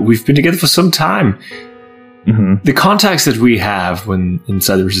 we've been together for some time. Mm-hmm. The contacts that we have when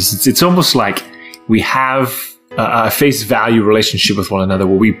inside the Resistance, it's almost like we have a face value relationship with one another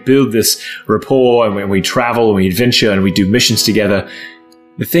where we build this rapport and when we travel and we adventure and we do missions together.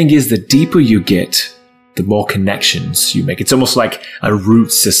 The thing is, the deeper you get, the more connections you make. It's almost like a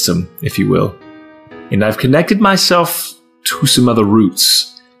root system, if you will. And I've connected myself to some other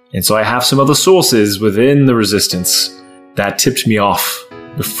roots. And so I have some other sources within the Resistance that tipped me off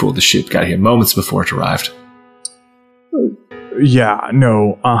before the ship got here, moments before it arrived.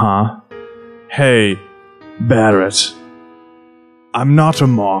 Hey, Barrett. I'm not a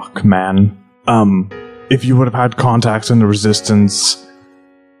mark, man. If you would have had contacts in the Resistance,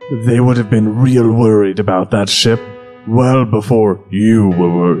 they would have been real worried about that ship well before you were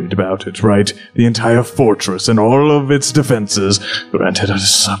worried about it, right? The entire fortress and all of its defenses. Granted, I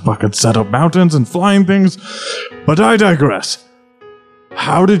just fucking set up mountains and flying things, but I digress.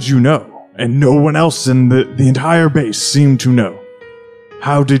 How did you know? And no one else in the entire base seemed to know.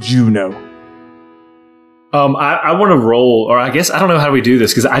 How did you know? I want to roll, or I guess I don't know how we do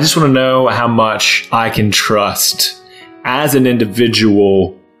this, because I just want to know how much I can trust as an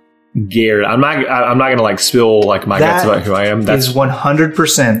individual Garrett. I'm not gonna like spill like my guts about who I am. That's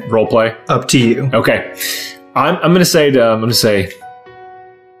 100% role play. Up to you. Okay, I'm gonna say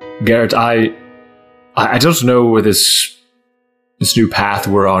Garrett. I don't know where this new path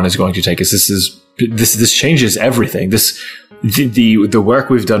we're on is going to take us. This changes everything. The work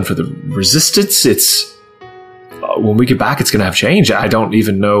we've done for the Resistance. It's when we get back, it's gonna have change. I don't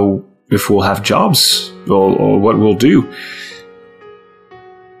even know if we'll have jobs or what we'll do.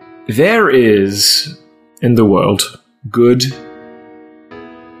 There is, in the world, good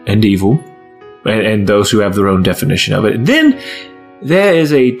and evil, and those who have their own definition of it. And then there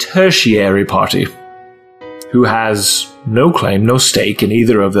is a tertiary party who has no claim, no stake in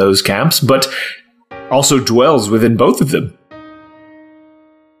either of those camps, but also dwells within both of them.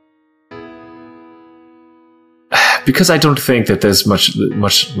 Because I don't think that there's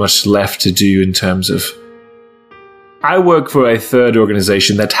much left to do in terms of... I work for a third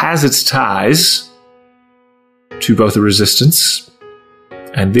organization that has its ties to both the Resistance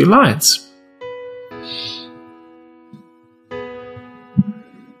and the Alliance.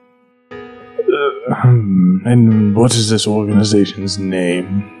 And what is this organization's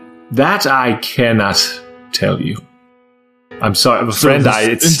name? That I cannot tell you. I'm sorry, friend.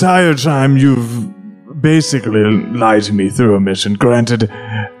 This entire time you've basically lied to me through a mission. Granted,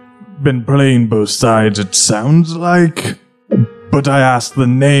 been playing both sides, it sounds like, but I asked the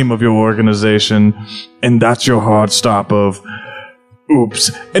name of your organization, and that's your hard stop of, oops.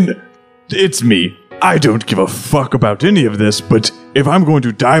 And it's me. I don't give a fuck about any of this, but if I'm going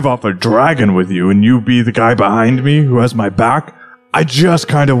to dive off a dragon with you and you be the guy behind me who has my back, I just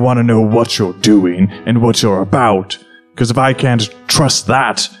kind of want to know what you're doing and what you're about. Because if I can't trust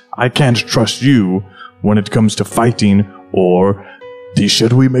that, I can't trust you when it comes to fighting or the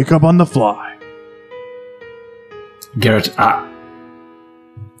shit we make up on the fly? Garrett,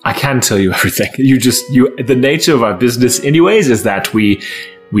 I can tell you everything. The nature of our business anyways is that we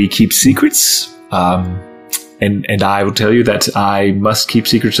keep secrets. And I will tell you that I must keep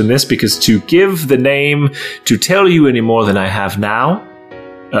secrets in this because to give the name, to tell you any more than I have now,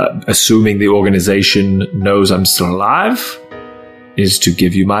 assuming the organization knows I'm still alive, is to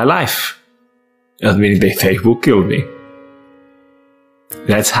give you my life. I mean, they will kill me.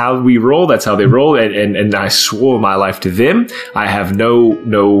 That's how we roll. That's how they roll. And I swore my life to them. I have no.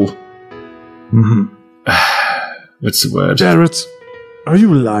 What's the word? Garrett, are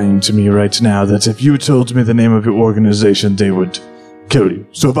you lying to me right now that if you told me the name of your organization, they would kill you?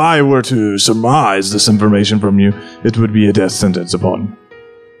 So if I were to surmise this information from you, it would be a death sentence upon you.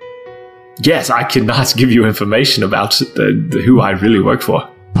 Yes, I cannot give you information about who I really work for.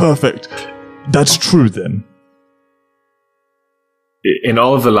 Perfect. That's true then. In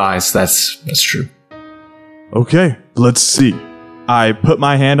all of the lies, that's true. Okay, let's see. I put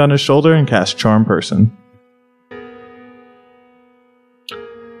my hand on his shoulder and cast Charm Person.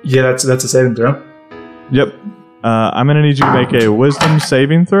 Yeah, that's a saving throw. Yep. I'm going to need you to make a Wisdom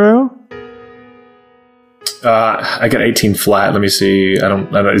saving throw. I got 18 flat. Let me see. I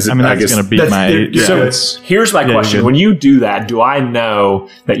don't know. That's going to beat my 8. So here's my question. When you do that, do I know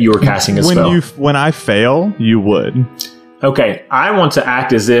that you are casting a spell? When I fail, you would. Okay. I want to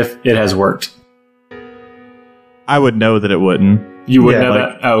act as if it has worked. I would know that it wouldn't. You would know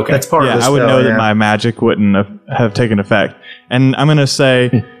that? Oh, okay. That's part of the I spell, would know that my magic wouldn't have taken effect. And I'm going to sigh.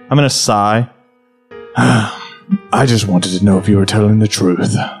 I just wanted to know if you were telling the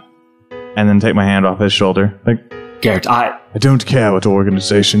truth. And then take my hand off his shoulder. Like, Garrett, I don't care what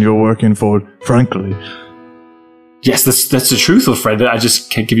organization you're working for, frankly. Yes, that's the truth, little friend. I just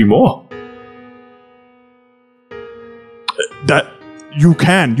can't give you more. That you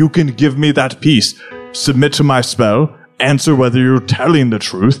can give me that piece. Submit to my spell. Answer whether you're telling the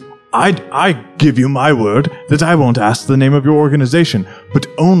truth. I give you my word that I won't ask the name of your organization, but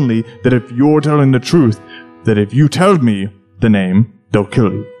only that if you're telling the truth, that if you tell me the name, they'll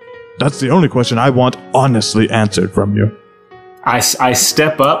kill you. That's the only question I want honestly answered from you. I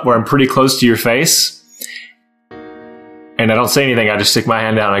step up where I'm pretty close to your face, and I don't say anything. I just stick my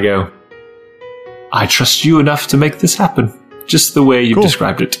hand down and I go, I trust you enough to make this happen, just the way you've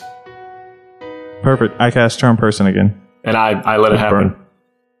described it. Perfect. I cast Charm Person again. And I let it happen.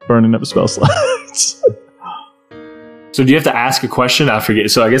 Burning up spell slots. So do you have to ask a question? I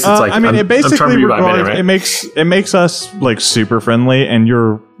forget. So I guess it's like it basically right? it makes us like super friendly, and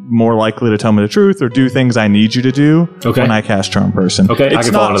you're more likely to tell me the truth or do things I need you to do when I cast Charm Person. Okay,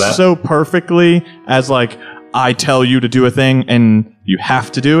 it's not so perfectly as like I tell you to do a thing and you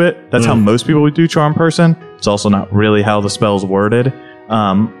have to do it. That's how most people would do Charm Person. It's also not really how the spell's worded.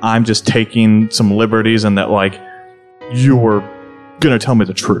 I'm just taking some liberties in that like you're gonna tell me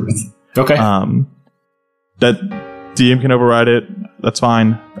the truth. Okay. That DM can override it. That's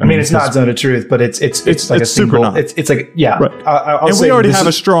fine. I mean, it's not zone of truth, but it's like a single. It's like Right. And we already have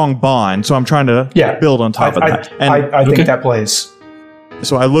a strong bond, so I'm trying to build on top of that. And I think that plays.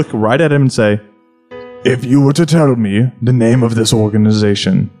 So I look right at him and say, "If you were to tell me the name of this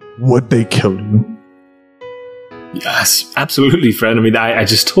organization, would they kill you?" Yes, absolutely, friend. I mean, I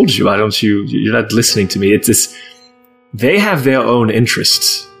just told you. Why don't you? You're not listening to me. It's this. They have their own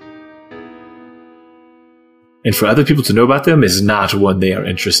interests. And for other people to know about them is not one they are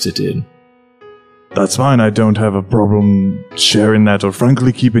interested in. That's fine. I don't have a problem sharing that or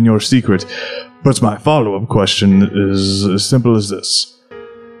frankly keeping your secret. But my follow-up question is as simple as this.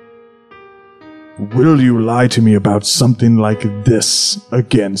 Will you lie to me about something like this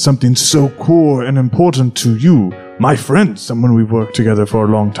again? Something so core and important to you, my friend, someone we've worked together for a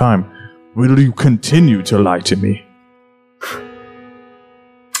long time. Will you continue to lie to me?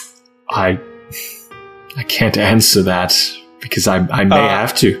 I can't answer that because I may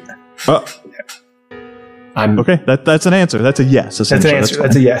have to. Okay, that's an answer. That's a yes. That's an answer.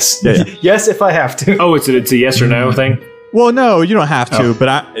 That's a yes. Yeah. Yes, if I have to. Oh, it's a yes or no thing? Well, no, you don't have to,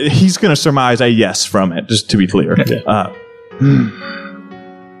 but he's going to surmise a yes from it, just to be clear. Yeah.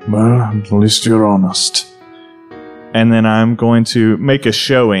 Well, at least you're honest. And then I'm going to make a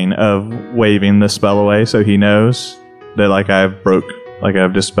showing of waving the spell away so he knows that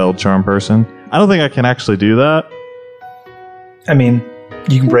I've dispelled Charm Person. I don't think I can actually do that. I mean,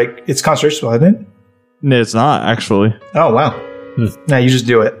 you can break. It's concentration spell, isn't it? No, it's not actually. Oh wow! Now you just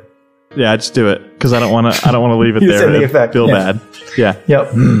do it. Yeah, I just do it because I don't want to leave it there and feel bad. Yeah.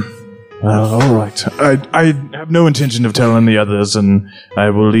 Yep. Well, all right. I have no intention of telling the others, and I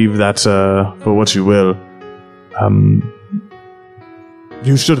will leave that for what you will.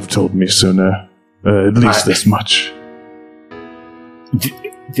 You should have told me sooner. At least this much.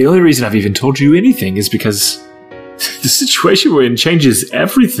 The only reason I've even told you anything is because the situation we're in changes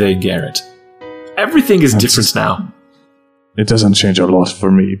everything, Garrett. Everything is different now. It doesn't change a lot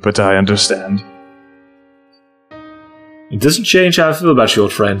for me, but I understand. It doesn't change how I feel about you,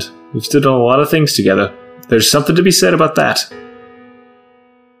 old friend. We've still done a lot of things together. There's something to be said about that.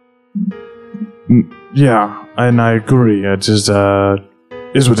 Yeah, and I agree. It just,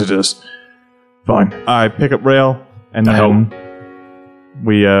 is what it is. Fine. I pick up Rail, and then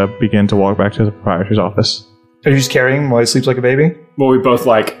we begin to walk back to the proprietor's office. Are you just carrying him while he sleeps like a baby? Well, we both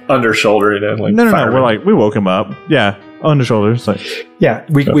under shoulder it and No. We're we woke him up. Yeah, on the shoulders. Yeah,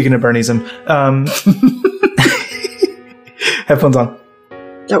 we can have Bernie's him. Headphones on.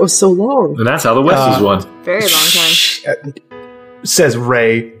 That was so long. And that's how the Westies won. Very long time. Says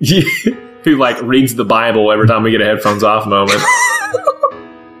Ray. Who reads the Bible every time we get a headphones off moment.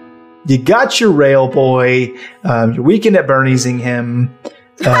 You got your Rail boy. You're weekend at Bernie'sing him.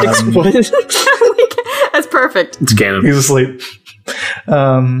 What? That's perfect. It's canon. He's asleep.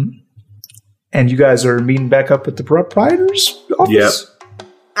 And you guys are meeting back up at the proprietor's office? Yep.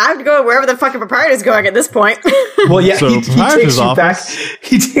 I have to go wherever the fucking proprietor's going at this point. Well, yeah, So, he takes you back.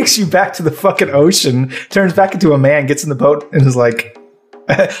 He takes you back to the fucking ocean, turns back into a man, gets in the boat, and is like,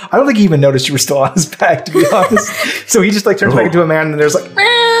 I don't think he even noticed you were still on his back, to be honest. So he just turns back into a man, and there's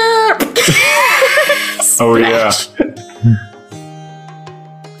Oh, yeah.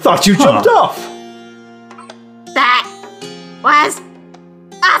 Thought you jumped off. That was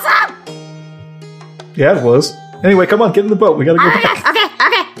awesome. Yeah, it was. Anyway, come on, get in the boat. We gotta go back. Okay.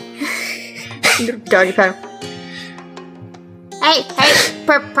 Doggy paddle. Hey,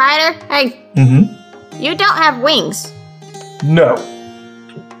 proprietor. Hey. Mm-hmm. You don't have wings. No.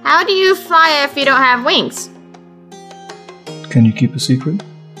 How do you fly if you don't have wings? Can you keep a secret?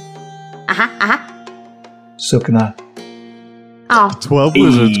 Uh-huh. So can I. Oh. 12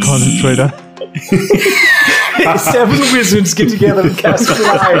 wizards concentrate on. 7 wizards get together and cast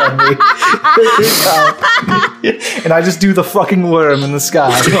fly on me. And I just do the fucking worm in the sky.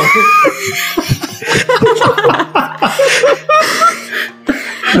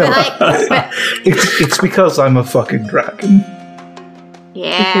 It's because I'm a fucking dragon.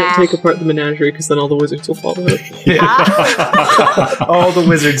 Yeah. You can't take apart the menagerie because then all the wizards will follow it. All the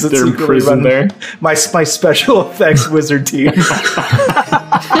wizards that They're in secretly prison run there. My special effects wizard team. That's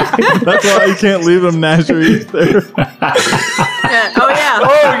why you can't leave a menagerie there. Oh, yeah.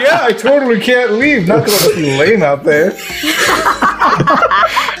 Oh yeah, I totally can't leave. Not gonna let you lame out there.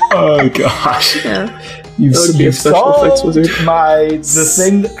 Oh, gosh. Yeah. You've That would be a special effects solved wizard. the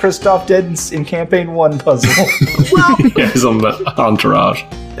thing that Kristoff did in campaign 1 puzzle. Yeah, he's on the entourage.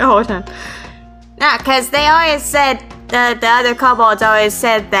 The whole time. No, because they always said, the other kobolds always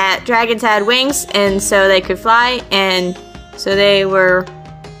said that dragons had wings, and so they could fly, and so they were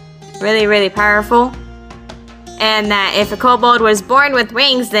really, really powerful. And that if a kobold was born with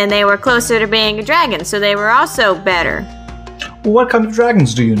wings, then they were closer to being a dragon, so they were also better. What kind of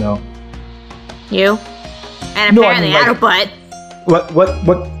dragons do you know? You? And No, I apparently mean, Addlebut.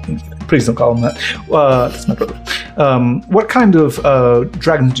 What? Please don't call him that. That's my brother. What kind of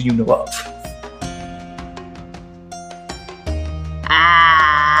dragons do you know of?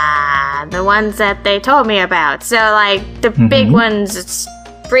 The ones that they told me about. So, the big ones, it's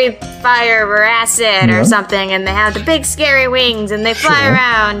breathe fire or acid or something, and they have the big scary wings, and they fly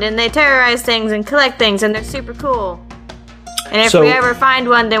around, and they terrorize things and collect things, and they're super cool. And if we ever find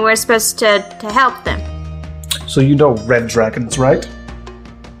one, then we're supposed to help them. So you know red dragons, right?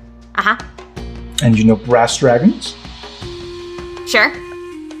 Uh-huh. And you know brass dragons? Sure.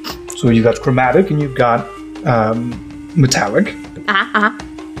 So you've got chromatic and you've got metallic. Uh-huh.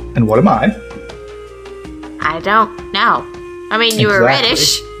 And what am I? I don't know. I mean, you were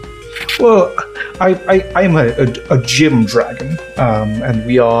reddish. Well, I am a gym dragon, and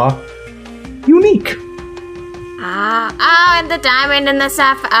we are unique. And the diamond and the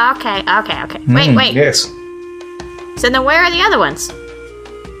sapphire. Okay. Wait. Yes. So then where are the other ones?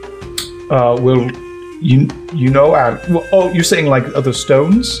 Well, you know, you're saying other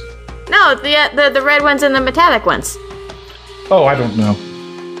stones? No, the red ones and the metallic ones. Oh, I don't know.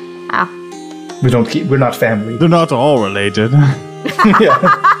 Oh. We're not family. They're not all related. Yeah.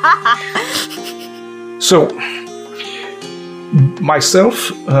 So,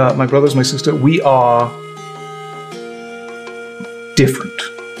 myself, my brothers, my sister, we are different.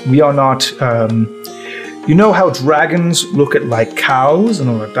 We are not, you know how dragons look at cows and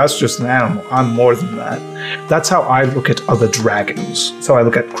I'm that's just an animal. I'm more than that. That's how I look at other dragons. That's how I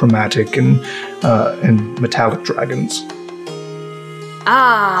look at chromatic and metallic dragons.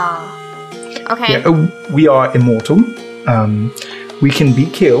 Oh. Okay. Yeah, we are immortal. We can be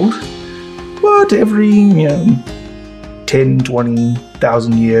killed, but every 10,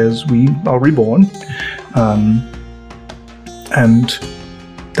 20,000 years we are reborn. And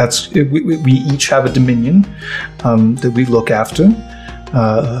that's we each have a dominion that we look after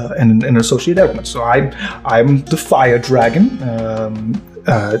and an associate element. So I'm the fire dragon.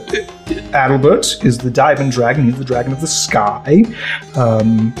 Adalbert is the diamond dragon. He's the dragon of the sky.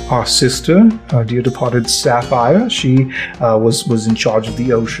 Our sister, our dear departed Sapphire, she was in charge of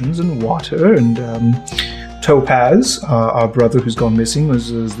the oceans and water. And Topaz, our brother who's gone missing,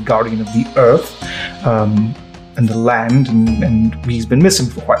 was the guardian of the earth and the land, and he's been missing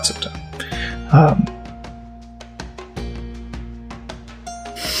for quite some time.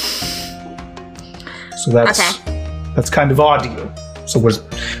 So that's kind of our deal. So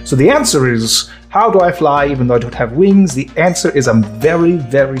the answer is, how do I fly even though I don't have wings? The answer is I'm very,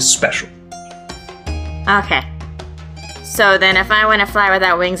 very special. Okay. So then if I want to fly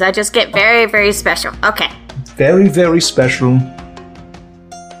without wings, I just get very, very special. Okay. Very, very special.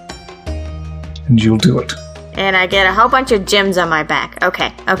 And you'll do it. And I get a whole bunch of gems on my back.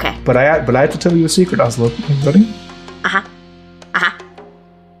 Okay. But I have to tell you a secret, Oslo. Are you ready? Uh-huh.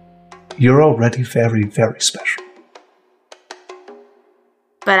 You're already very, very special.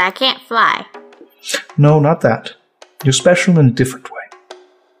 But I can't fly. No, not that. You're special in a different way.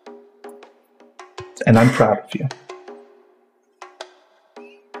 And I'm proud of you.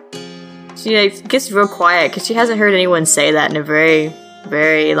 She gets real quiet because she hasn't heard anyone say that in a very,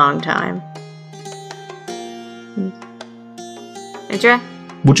 very long time. Idra?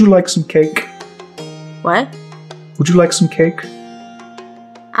 Would you like some cake? What? Would you like some cake?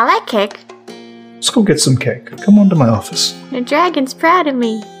 I like cake. Let's go get some cake. Come on to my office. The dragon's proud of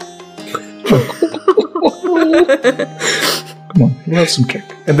me. Come on, we'll have some cake.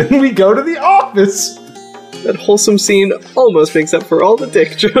 And then we go to the office. That wholesome scene almost makes up for all the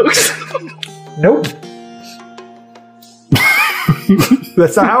dick jokes. Nope.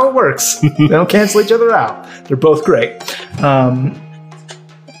 That's not how it works. They don't cancel each other out. They're both great.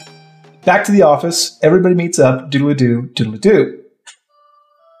 Back to the office. Everybody meets up. Doodle-a-doo, doodle-a-doo.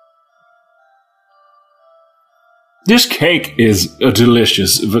 This cake is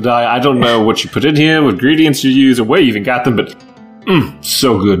delicious, but I don't know what you put in here, what ingredients you use, or where you even got them, but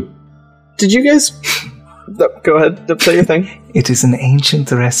so good. Did you guys... Go ahead, say your thing. It is an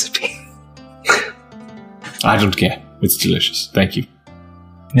ancient recipe. I don't care. It's delicious. Thank you.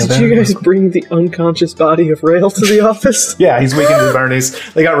 Did you guys bring the unconscious body of Rail to the office? Yeah, he's weakened to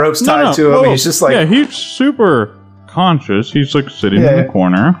Bernie's. They got ropes tied to him, and he's just like... Yeah, he's super conscious. He's like sitting in the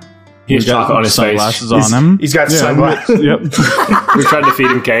corner. He has chocolate on his face. Sunglasses on him. He's got sunglasses. Yep. We're trying to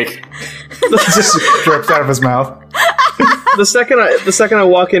feed him cake. It just drips out of his mouth. The second I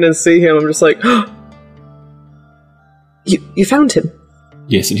walk in and see him, I'm just like, you found him.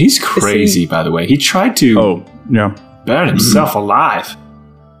 Yes, and he's crazy, by the way. He tried to burn himself alive.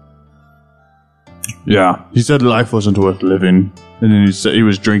 Yeah, he said life wasn't worth living, and then he said he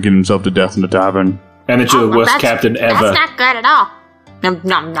was drinking himself to death in the tavern. And that you're the worst captain ever. That's not good at all. Nom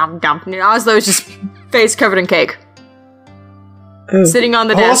nom nom nom. Oslo's just face covered in cake. Sitting on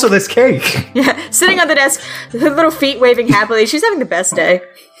the desk. Also, this cake. Yeah, sitting on the desk, her little feet waving happily. She's having the best day.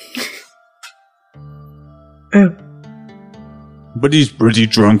 But he's pretty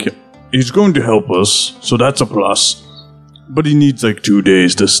drunk. He's going to help us, so that's a plus. But he needs like 2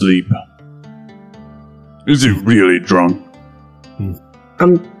 days to sleep. Is he really drunk?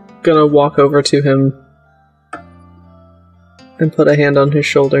 I'm gonna walk over to him and put a hand on his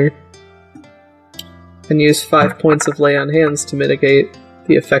shoulder and use 5 points of lay on hands to mitigate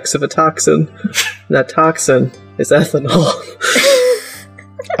the effects of a toxin. That toxin is ethanol.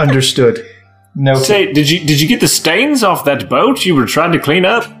 Understood. No. Say, did you get the stains off that boat you were trying to clean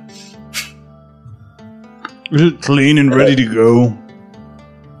up? Is it clean and ready to go?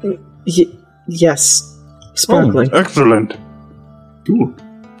 Yes. Sparkling. Oh, excellent. Cool.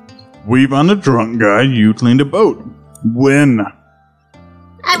 We found a drunk guy, you cleaned a boat. When?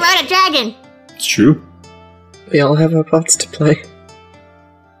 I rode a dragon. It's true. We all have our parts to play.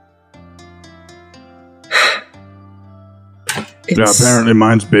 Yeah, apparently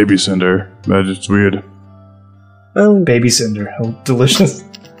mine's Baby Cinder. That is weird. Well, Baby Cinder. How delicious.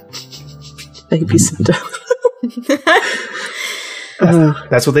 Baby Cinder.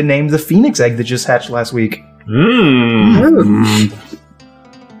 That's what they named the phoenix egg that just hatched last week.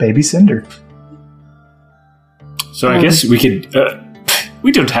 Baby Cinder. So I guess we could...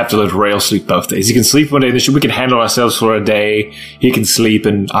 we don't have to let Rail sleep both days. He can sleep one day, we can handle ourselves for a day. He can sleep,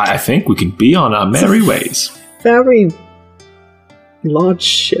 and I think we can be on our merry ways. Very large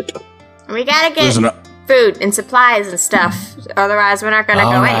ship. We gotta get Listen, food and supplies and stuff. Otherwise, we're not gonna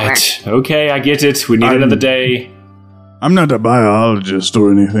go anywhere. Alright, okay, I get it. We need another day. I'm not a biologist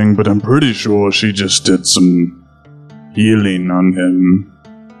or anything, but I'm pretty sure she just did some healing on him.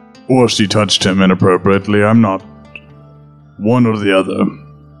 Or she touched him inappropriately. I'm not one or the other.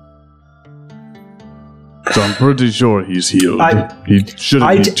 So I'm pretty sure he's healed. He should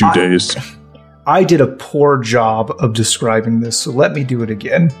have been 2 days. I did a poor job of describing this, so let me do it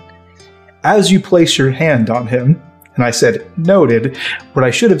again. As you place your hand on him, and I said, noted, what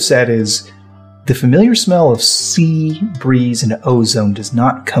I should have said is, the familiar smell of sea, breeze, and ozone does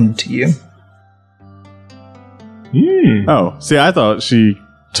not come to you. Oh, see, I thought she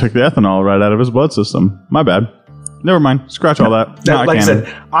took the ethanol right out of his blood system. My bad. Never mind. Scratch all that. That, like I said,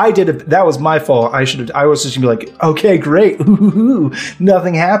 that was my fault. I was just gonna be like, okay, great. Ooh,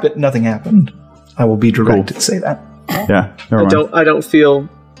 nothing happened. Nothing happened. I will be direct to say that. Yeah, never mind. I don't feel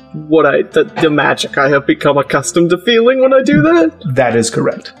the magic I have become accustomed to feeling when I do that. That is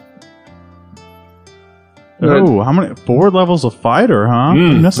correct. Oh, how many? 4 levels of fighter, huh?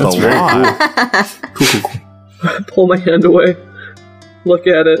 That's a lot. Cool. Pull my hand away. Look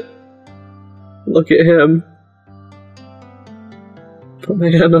at it. Look at him. Put my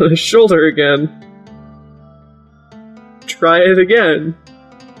hand on his shoulder again. Try it again.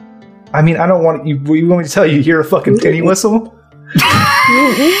 I mean, I don't want you. You want me to tell you? Hear a fucking penny whistle?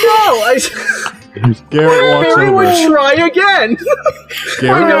 No, Garrett walks Harry over. would try again.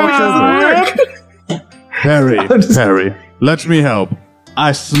 Garrett I know it walks doesn't work. Perry, let me help.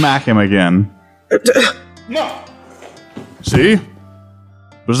 I smack him again. No. See?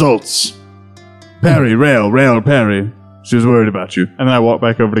 Results. Perry, rail, Perry. She was worried about you. And then I walk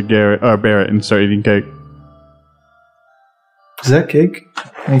back over to Barrett and start eating cake. Is that cake?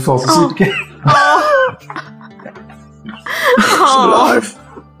 And he falls asleep again. Alive.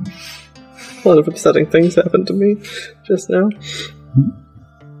 A lot of upsetting things happened to me just now.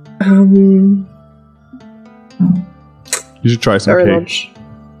 You should try some Very cake.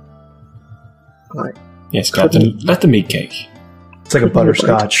 large. Yes, let them eat cake. It's like a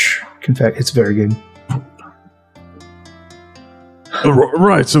butterscotch confetti. It's very good.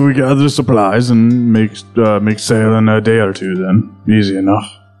 Right, so we gather supplies and make sail in a day or two then. Easy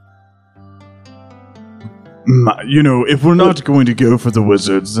enough. You know, if we're not going to go for the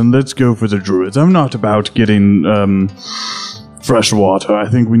wizards, then let's go for the druids. I'm not about getting fresh water. I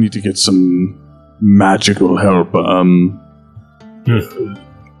think we need to get some magical help.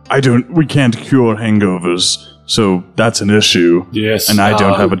 We can't cure hangovers, so that's an issue. Yes. And I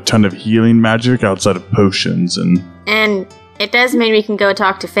don't have a ton of healing magic outside of potions and it does mean we can go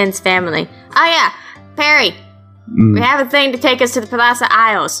talk to Finn's family. Oh yeah, Perry. We have a thing to take us to the Palasa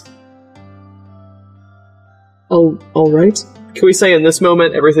Isles. Oh, all right. Can we say in this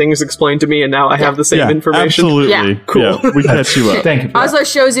moment everything is explained to me and now I have the same information? Absolutely. Yeah, cool. Yeah, we catch you up. Thank you. For that. Also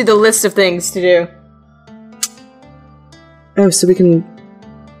shows you the list of things to do. Oh, so we can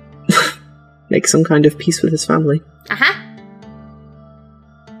make some kind of peace with his family. Uh-huh.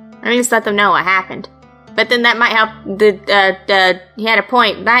 I mean, just let them know what happened. But then that might help. He had a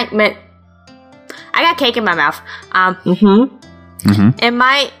point. I got cake in my mouth. It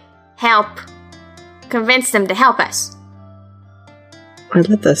might help convince them to help us. I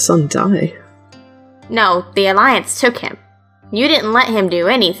let their son die. No, the Alliance took him. You didn't let him do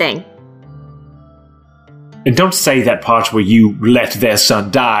anything. And don't say that part where you let their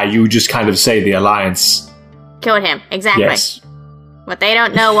son die. You just kind of say the Alliance. Killed him, exactly. Yes. What they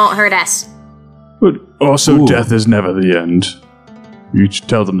don't know won't hurt us. But also, Ooh. death is never the end. You should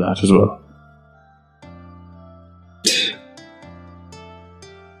tell them that as well.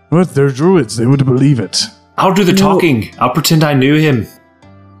 But they're druids, they would believe it. I'll do the talking. I'll pretend I knew him.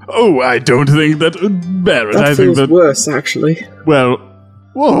 Oh, I don't think that... Barrett, That I think feels that... worse, actually. Well,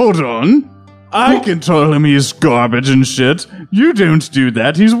 hold on. I can tell him he's garbage and shit. You don't do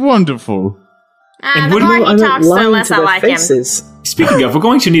that, he's wonderful. And The would more we- he I'm not talks, the lying less to I their like faces. Speaking of, we're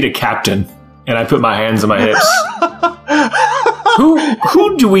going to need a captain. And I put my hands on my hips.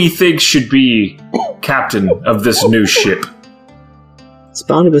 Who do we think should be captain of this new ship? It's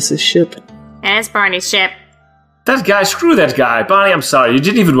Barnabas' ship. him. And it's Barney's ship. That guy, screw that guy. Bonnie, I'm sorry, you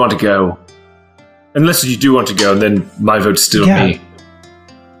didn't even want to go. Unless you do want to go, then my vote's still me.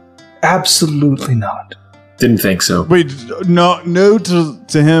 Absolutely not. Didn't think so. Wait, no to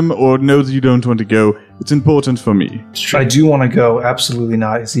him or no that you don't want to go. It's important for me. I do want to go. Absolutely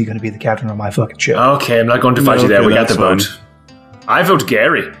not. Is he going to be the captain of my fucking ship? Okay, I'm not going to fight No, you there. okay, We got the that's vote. I vote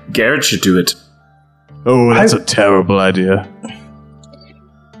Gary. Garrett should do it. Oh, that's a terrible idea.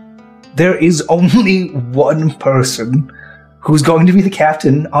 There is only one person who's going to be the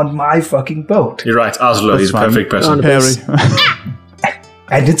captain on my fucking boat. You're right, Oslo. He's a fine. perfect person. Harry.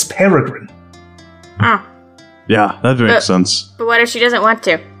 And it's Peregrine. Oh, Yeah, that makes sense. but what if she doesn't want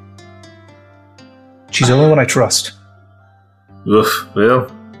to? She's the only one I trust. Oof, well,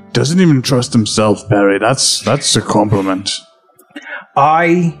 Doesn't even trust himself, Barry. That's a compliment.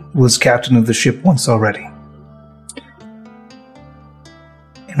 I was captain of the ship once already.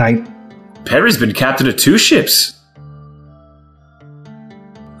 And Perry's been captain of 2 ships.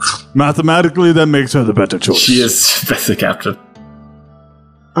 Mathematically, that makes her the better choice. She is the captain.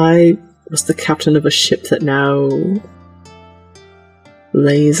 I was the captain of a ship that now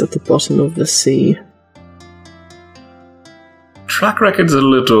lays at the bottom of the sea. Track record's a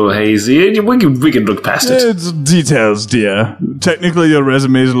little hazy. We can look past it. It's details, dear. Technically, your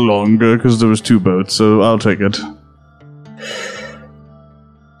resume is longer because there was 2 boats, so I'll take it.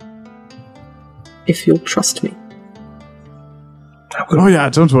 If you'll trust me. Oh yeah,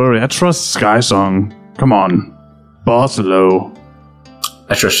 don't worry. I trust Skysong. Come on. Bartholomew.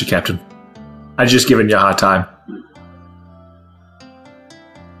 I trust you, Captain. I just given you a hard time.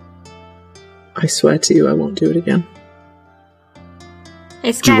 I swear to you, I won't do it again.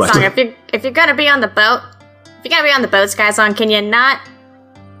 Hey, Do what? Skysong, if you're gonna be on the boat, Skysong, can you not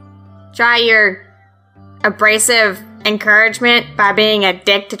try your abrasive encouragement by being a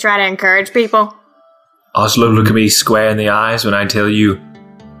dick to try to encourage people? Oslo, look at me square in the eyes when I tell you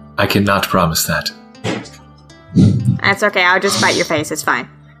I cannot promise that. That's okay, I'll just bite your face, it's fine.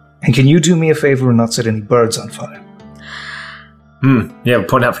 can you do me a favor and not set any birds on fire? Yeah,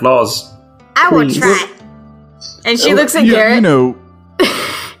 point out flaws. I will Please. try. And she looks at Yeah, Garrett. you know.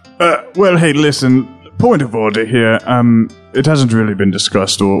 Well, hey, listen. Point of order here. It hasn't really been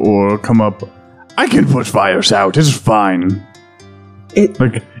discussed or come up. I can put fires out. It's fine. It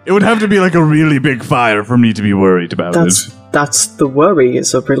It would have to be like a really big fire for me to be worried about it. that's the worry,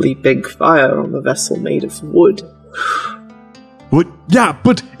 is a really big fire on the vessel made of wood. What? Yeah,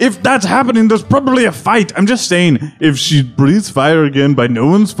 but if that's happening, there's probably a fight. I'm just saying, if she breathes fire again by no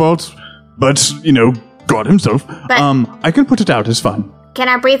one's fault, but, God himself, I can put it out. It's fine. Can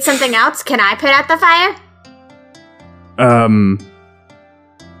I breathe something else? Can I put out the fire?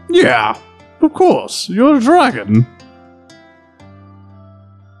 Yeah, of course. You're a dragon.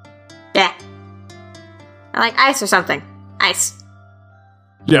 Yeah. I like ice or something. Ice.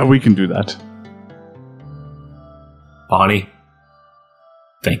 Yeah, we can do that. Bonnie,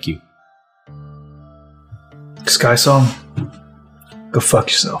 thank you. Skysong, go fuck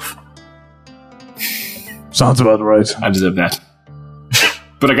yourself. Sounds about right. I deserve that.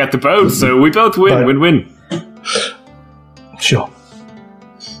 But I got the boat, so we both win. But- Win-win. Sure.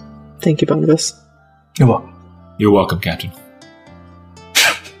 Thank you, Barnabas. You're welcome. You're welcome, Captain.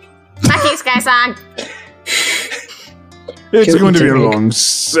 Fuck you, Skysong. It's Kill going to be a Dig. long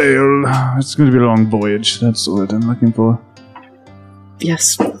sail. It's going to be a long voyage. That's the word I'm looking for.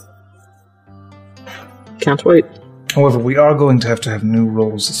 Yes. Can't wait. However, we are going to have new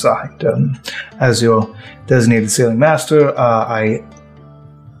roles assigned. As your designated sailing master, I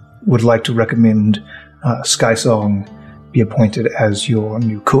would like to recommend Skysong be appointed as your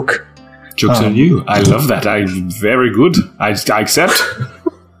new cook. Joke's on you. I love that. I'm very good. I accept.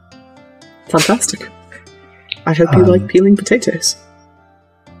 Fantastic. I hope you like peeling potatoes.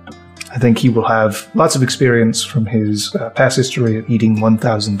 I think he will have lots of experience from his past history of eating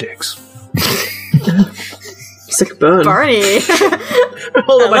 1,000 dicks. Sick burn. Barney.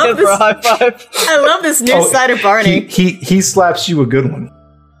 Hold I on my love head for a high five. I love this new side of Barney. He slaps you a good one.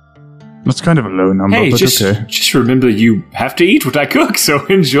 That's kind of a low number, Hey, but just okay. remember you have to eat what I cook, so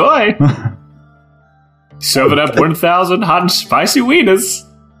enjoy. Serving up 1,000 hot and spicy wieners.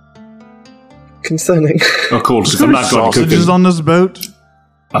 Concerning. Oh, cool. Because I'm not going to cook Sausages them. on this boat?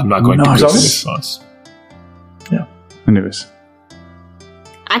 I'm not going Nice. to cook this sauce. Anyways.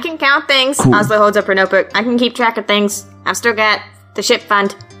 I can count things. Oslo holds up her notebook. I can keep track of things. I've still got the ship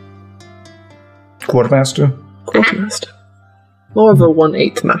fund. Quartermaster? Quartermaster. More of a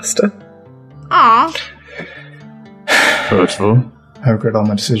 1/8 master. Aw. Hurtful. I regret all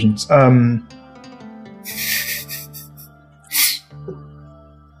my decisions.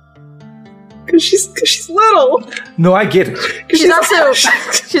 Cause she's little. No, I get it.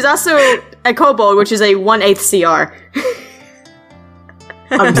 She's also a kobold, which is a 1/8 CR.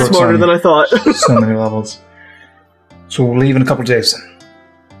 I'm Works smarter on than I thought. So many levels. So we'll leave in a couple of days then.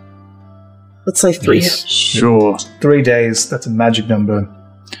 Let's say 3. Sure. 3 days, that's a magic number.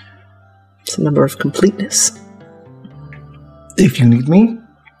 It's a number of completeness. If you need me,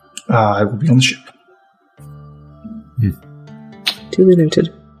 I will be on the ship. Duly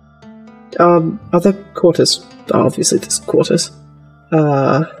noted. Other quarters. Obviously, there's quarters.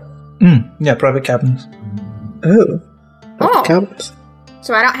 Yeah, private cabins. Oh. Oh. Cabins.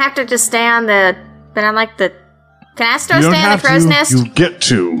 So I don't have to just stay on the. But I'm like the. Can I still You don't stay in the have crow's to. nest? You get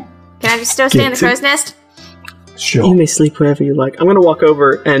to. Can I just still stay in the crow's nest? Sure. You may sleep wherever you like. I'm gonna walk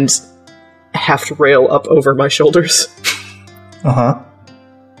over and have to rail up over my shoulders. Uh-huh.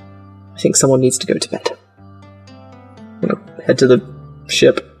 I think someone needs to go to bed. I'm gonna head to the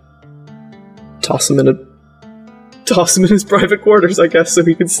ship. Toss him in his private quarters, I guess, so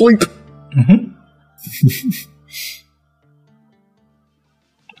he can sleep. Mm-hmm.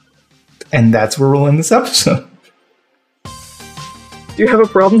 And that's where we'll end this episode. Do you have a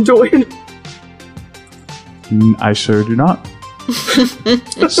problem, Dwayne? I sure do not.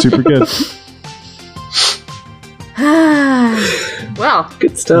 Super good. Well,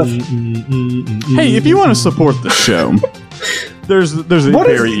 Good stuff. Hey, if you want to support the show, there's a What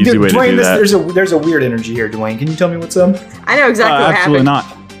is- very easy way to Dwayne, do that. There's a weird energy here, Dwayne. Can you tell me what's up? I know exactly what Absolutely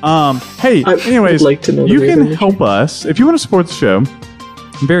happened. not. Hey, I anyways, would like to know the you weird can energy. help us if you want to support the show.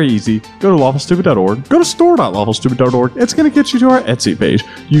 Very easy. Go to lawfulstupid.org. Go to store.lawfulstupid.org. It's going to get you to our Etsy page.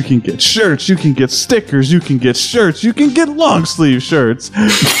 You can get shirts. You can get stickers. You can get shirts. You can get long sleeve shirts.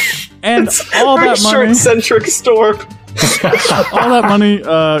 And all Very that money, shirt-centric store. all that money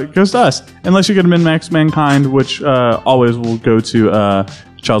goes to us. Unless you get a min-max mankind, which always will go to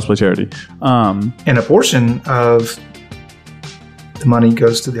Child's Play charity. And a portion of the money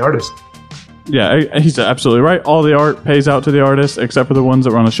goes to the artist. Yeah, he's absolutely right. All the art pays out to the artist, except for the ones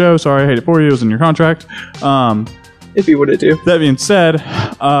that run the show. Sorry, I hate it for you. It was in your contract. If you would do. That being said,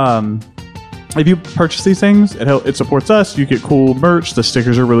 if you purchase these things, it supports us. You get cool merch. The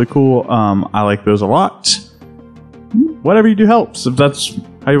stickers are really cool. I like those a lot. Whatever you do helps. If that's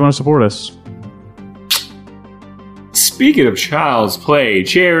how you want to support us. Speaking of Child's Play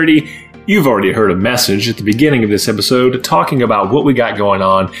charity, you've already heard a message at the beginning of this episode talking about what we got going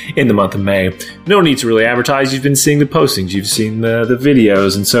on in the month of May. No need to really advertise. You've been seeing the postings. You've seen the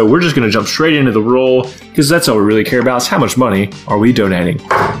videos. And so we're just going to jump straight into the roll because that's all we really care about is how much money are we donating.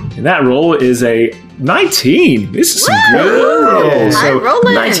 And that roll is a 19. This is some good rolls. So I'm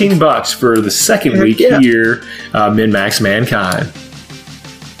rolling. $19 for the second Heck week yeah. here, Min-Max Mankind.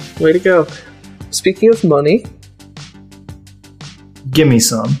 Way to go. Speaking of money, Give me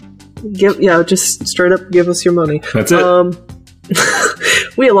some. just straight up give us your money. That's it.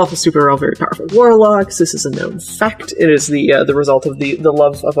 We at Lawful Stupid are all very powerful warlocks. This is a known fact. It is the result of the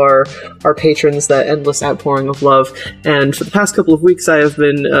love of our patrons, that endless outpouring of love. And for the past couple of weeks, I have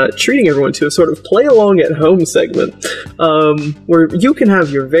been treating everyone to a sort of play along at home segment, where you can have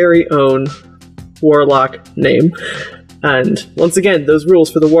your very own warlock name. And once again, those rules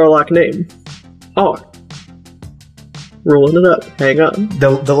for the warlock name are. Rolling it up. Hang on.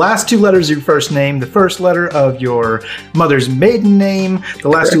 The last two letters of your first name, the first letter of your mother's maiden name, the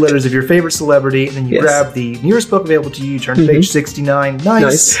last two Correct. letters of your favorite celebrity, and then you Yes. grab the nearest book available to you, turn to page 69.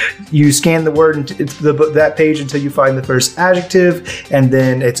 Nice. You scan the word into that page until you find the first adjective, and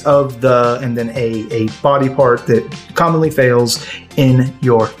then it's and then a body part that commonly fails in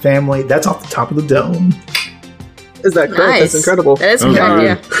your family. That's off the top of the dome. Is that correct? Nice. That's incredible. That is a good Okay.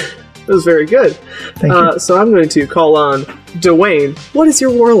 idea. That was very good. Thank you. So I'm going to call on Dwayne. What is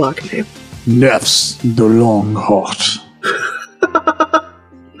your warlock name? Nefs the Long Heart.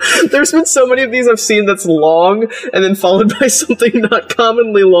 There's been so many of these I've seen that's long and then followed by something not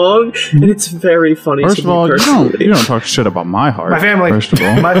commonly long, and it's very funny. First to of me all, personally. you don't talk shit about my heart. My family, First of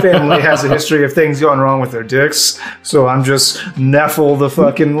all, my family has a history of things going wrong with their dicks, so I'm just Neffel the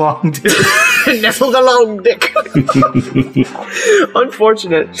fucking long dick. Neffel the long dick.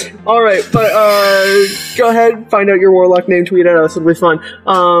 Unfortunate. All right, but go ahead, find out your warlock name, tweet at us. It'll be fun.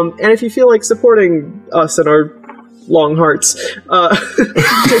 And if you feel like supporting us and our long hearts, to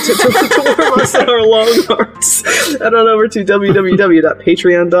warm us in our long hearts, head on over to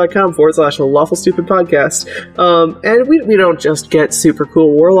www.patreon.com/lawfulstupidpodcast. And we don't just get super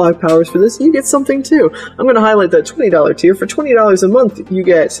cool warlock powers for this, you get something too. I'm going to highlight that $20 tier. For $20 a month, you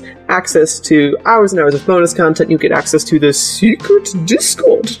get access to hours and hours of bonus content. You get access to the secret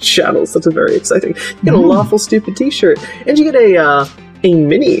Discord channels. That's very exciting. You get a Lawful Stupid t-shirt, and you get a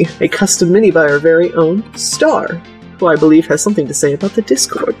custom mini by our very own Star, who I believe has something to say about the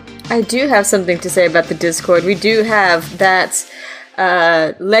Discord. I do have something to say about the Discord. We do have that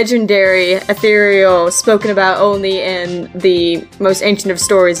legendary, ethereal, spoken about only in the most ancient of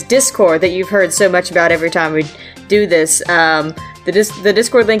stories Discord that you've heard so much about every time we do this. The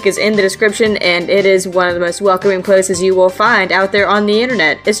Discord link is in the description, and it is one of the most welcoming places you will find out there on the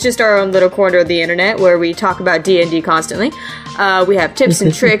internet. It's just our own little corner of the internet where we talk about D&D constantly. We have tips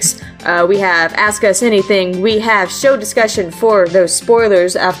and tricks, We have Ask Us Anything. We have show discussion for those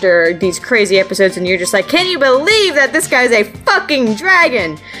spoilers after these crazy episodes, and you're just like, can you believe that this guy's a fucking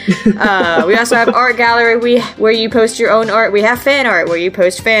dragon? We also have Art Gallery, where you post your own art. We have Fan Art, where you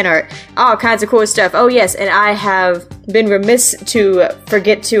post fan art. All kinds of cool stuff. Oh yes, and I have been remiss to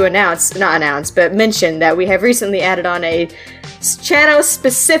forget to mention that we have recently added on a channel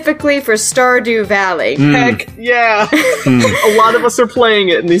specifically for Stardew Valley. Heck yeah. A lot of us are playing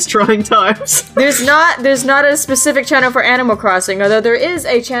it in these trying times. There's not a specific channel for Animal Crossing, although there is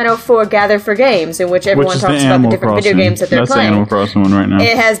a channel for Gather for Games, in which everyone talks about the different video games that they're playing. That's the Animal Crossing one right now.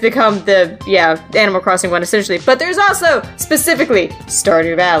 It has become the Animal Crossing one essentially, but there's also specifically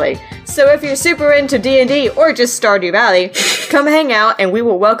Stardew Valley. So if you're super into D&D or just Stardew Valley, come hang out and we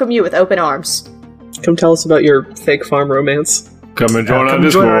will welcome you with open arms. Come tell us about your fake farm romance. Come and join our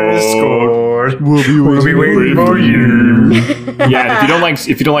Discord. We'll be waiting for you. Yeah, and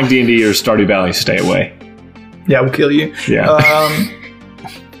if you don't like D&D or Stardew Valley, stay away. Yeah, we'll kill you. Yeah.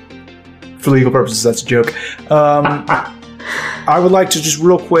 For legal purposes, that's a joke. I would like to just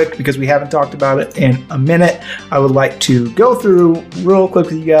real quick, because we haven't talked about it in a minute, I would like to go through real quick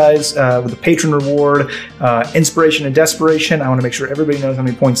with you guys with a patron reward, inspiration and desperation. I want to make sure everybody knows how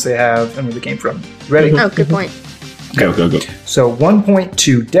many points they have and where they came from. Ready? Oh, good point. Go. So 1 point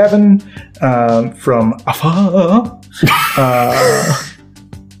to Devin from Afa.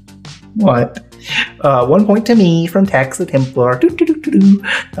 What? 1 point to me from Tax the Templar.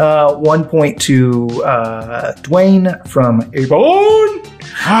 1 point to Dwayne from Avon.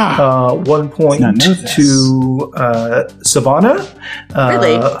 1 point to Savannah.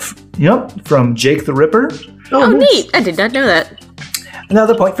 Really? Yep, from Jake the Ripper. Oh, neat. I did not know that.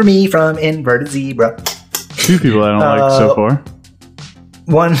 Another point for me from Inverted Zebra. 2 people I don't like so far.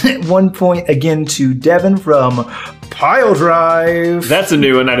 1 point again to Devin from Pile Drive. That's a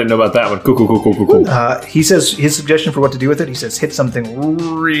new one. I didn't know about that one. Cool. He says his suggestion for what to do with it. He says hit something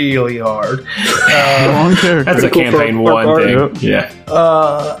really hard. That's a campaign one thing. Yeah.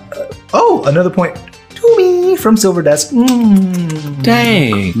 Another point to me from Silver Desk.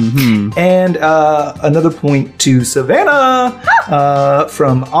 Dang. Mm-hmm. And another point to Savannah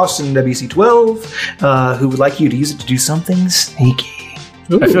from Austin WC12, who would like you to use it to do something sneaky.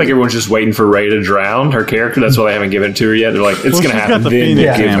 I feel like everyone's just waiting for Ray to drown her character. That's why they haven't given it to her yet. They're like, it's going to happen. Then they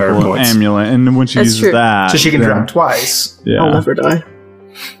give her points. Amulet, and when she That's uses true. that, So she can drown twice. Yeah. I'll never die.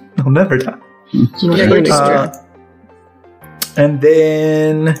 I'll never die. Yeah, And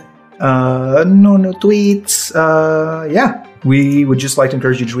then no tweets. We would just like to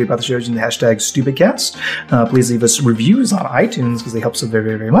encourage you to tweet about the shows using the hashtag StupidCast. Please leave us reviews on iTunes because they help so very,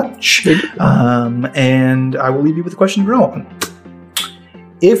 very, very much. And I will leave you with a question to grow on.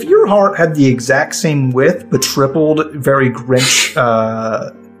 If your heart had the exact same width but tripled, very Grinch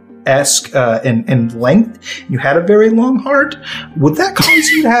esque in length, you had a very long heart, would that cause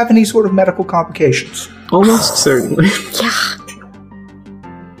you to have any sort of medical complications? Almost certainly. Yeah.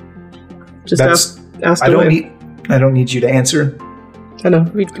 Just ask I don't need you to answer. I know.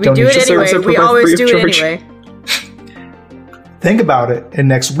 We Don't do need it to anyway. serve We for always free do of it charge. anyway. Think about it, and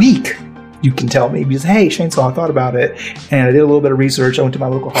next week you can tell me, because hey, Chainsaw, I thought about it, and I did a little bit of research. I went to my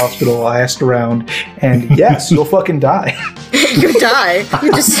local hospital, I asked around, and yes, you'll fucking die. You die.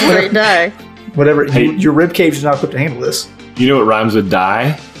 You just straight die. Whatever. Hey. Your rib cage is not equipped to handle this. You know what rhymes with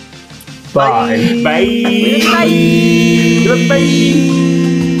die? Bye. Bye. Bye. Bye.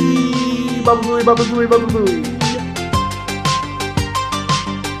 Bye. Bye. Bye. Bye.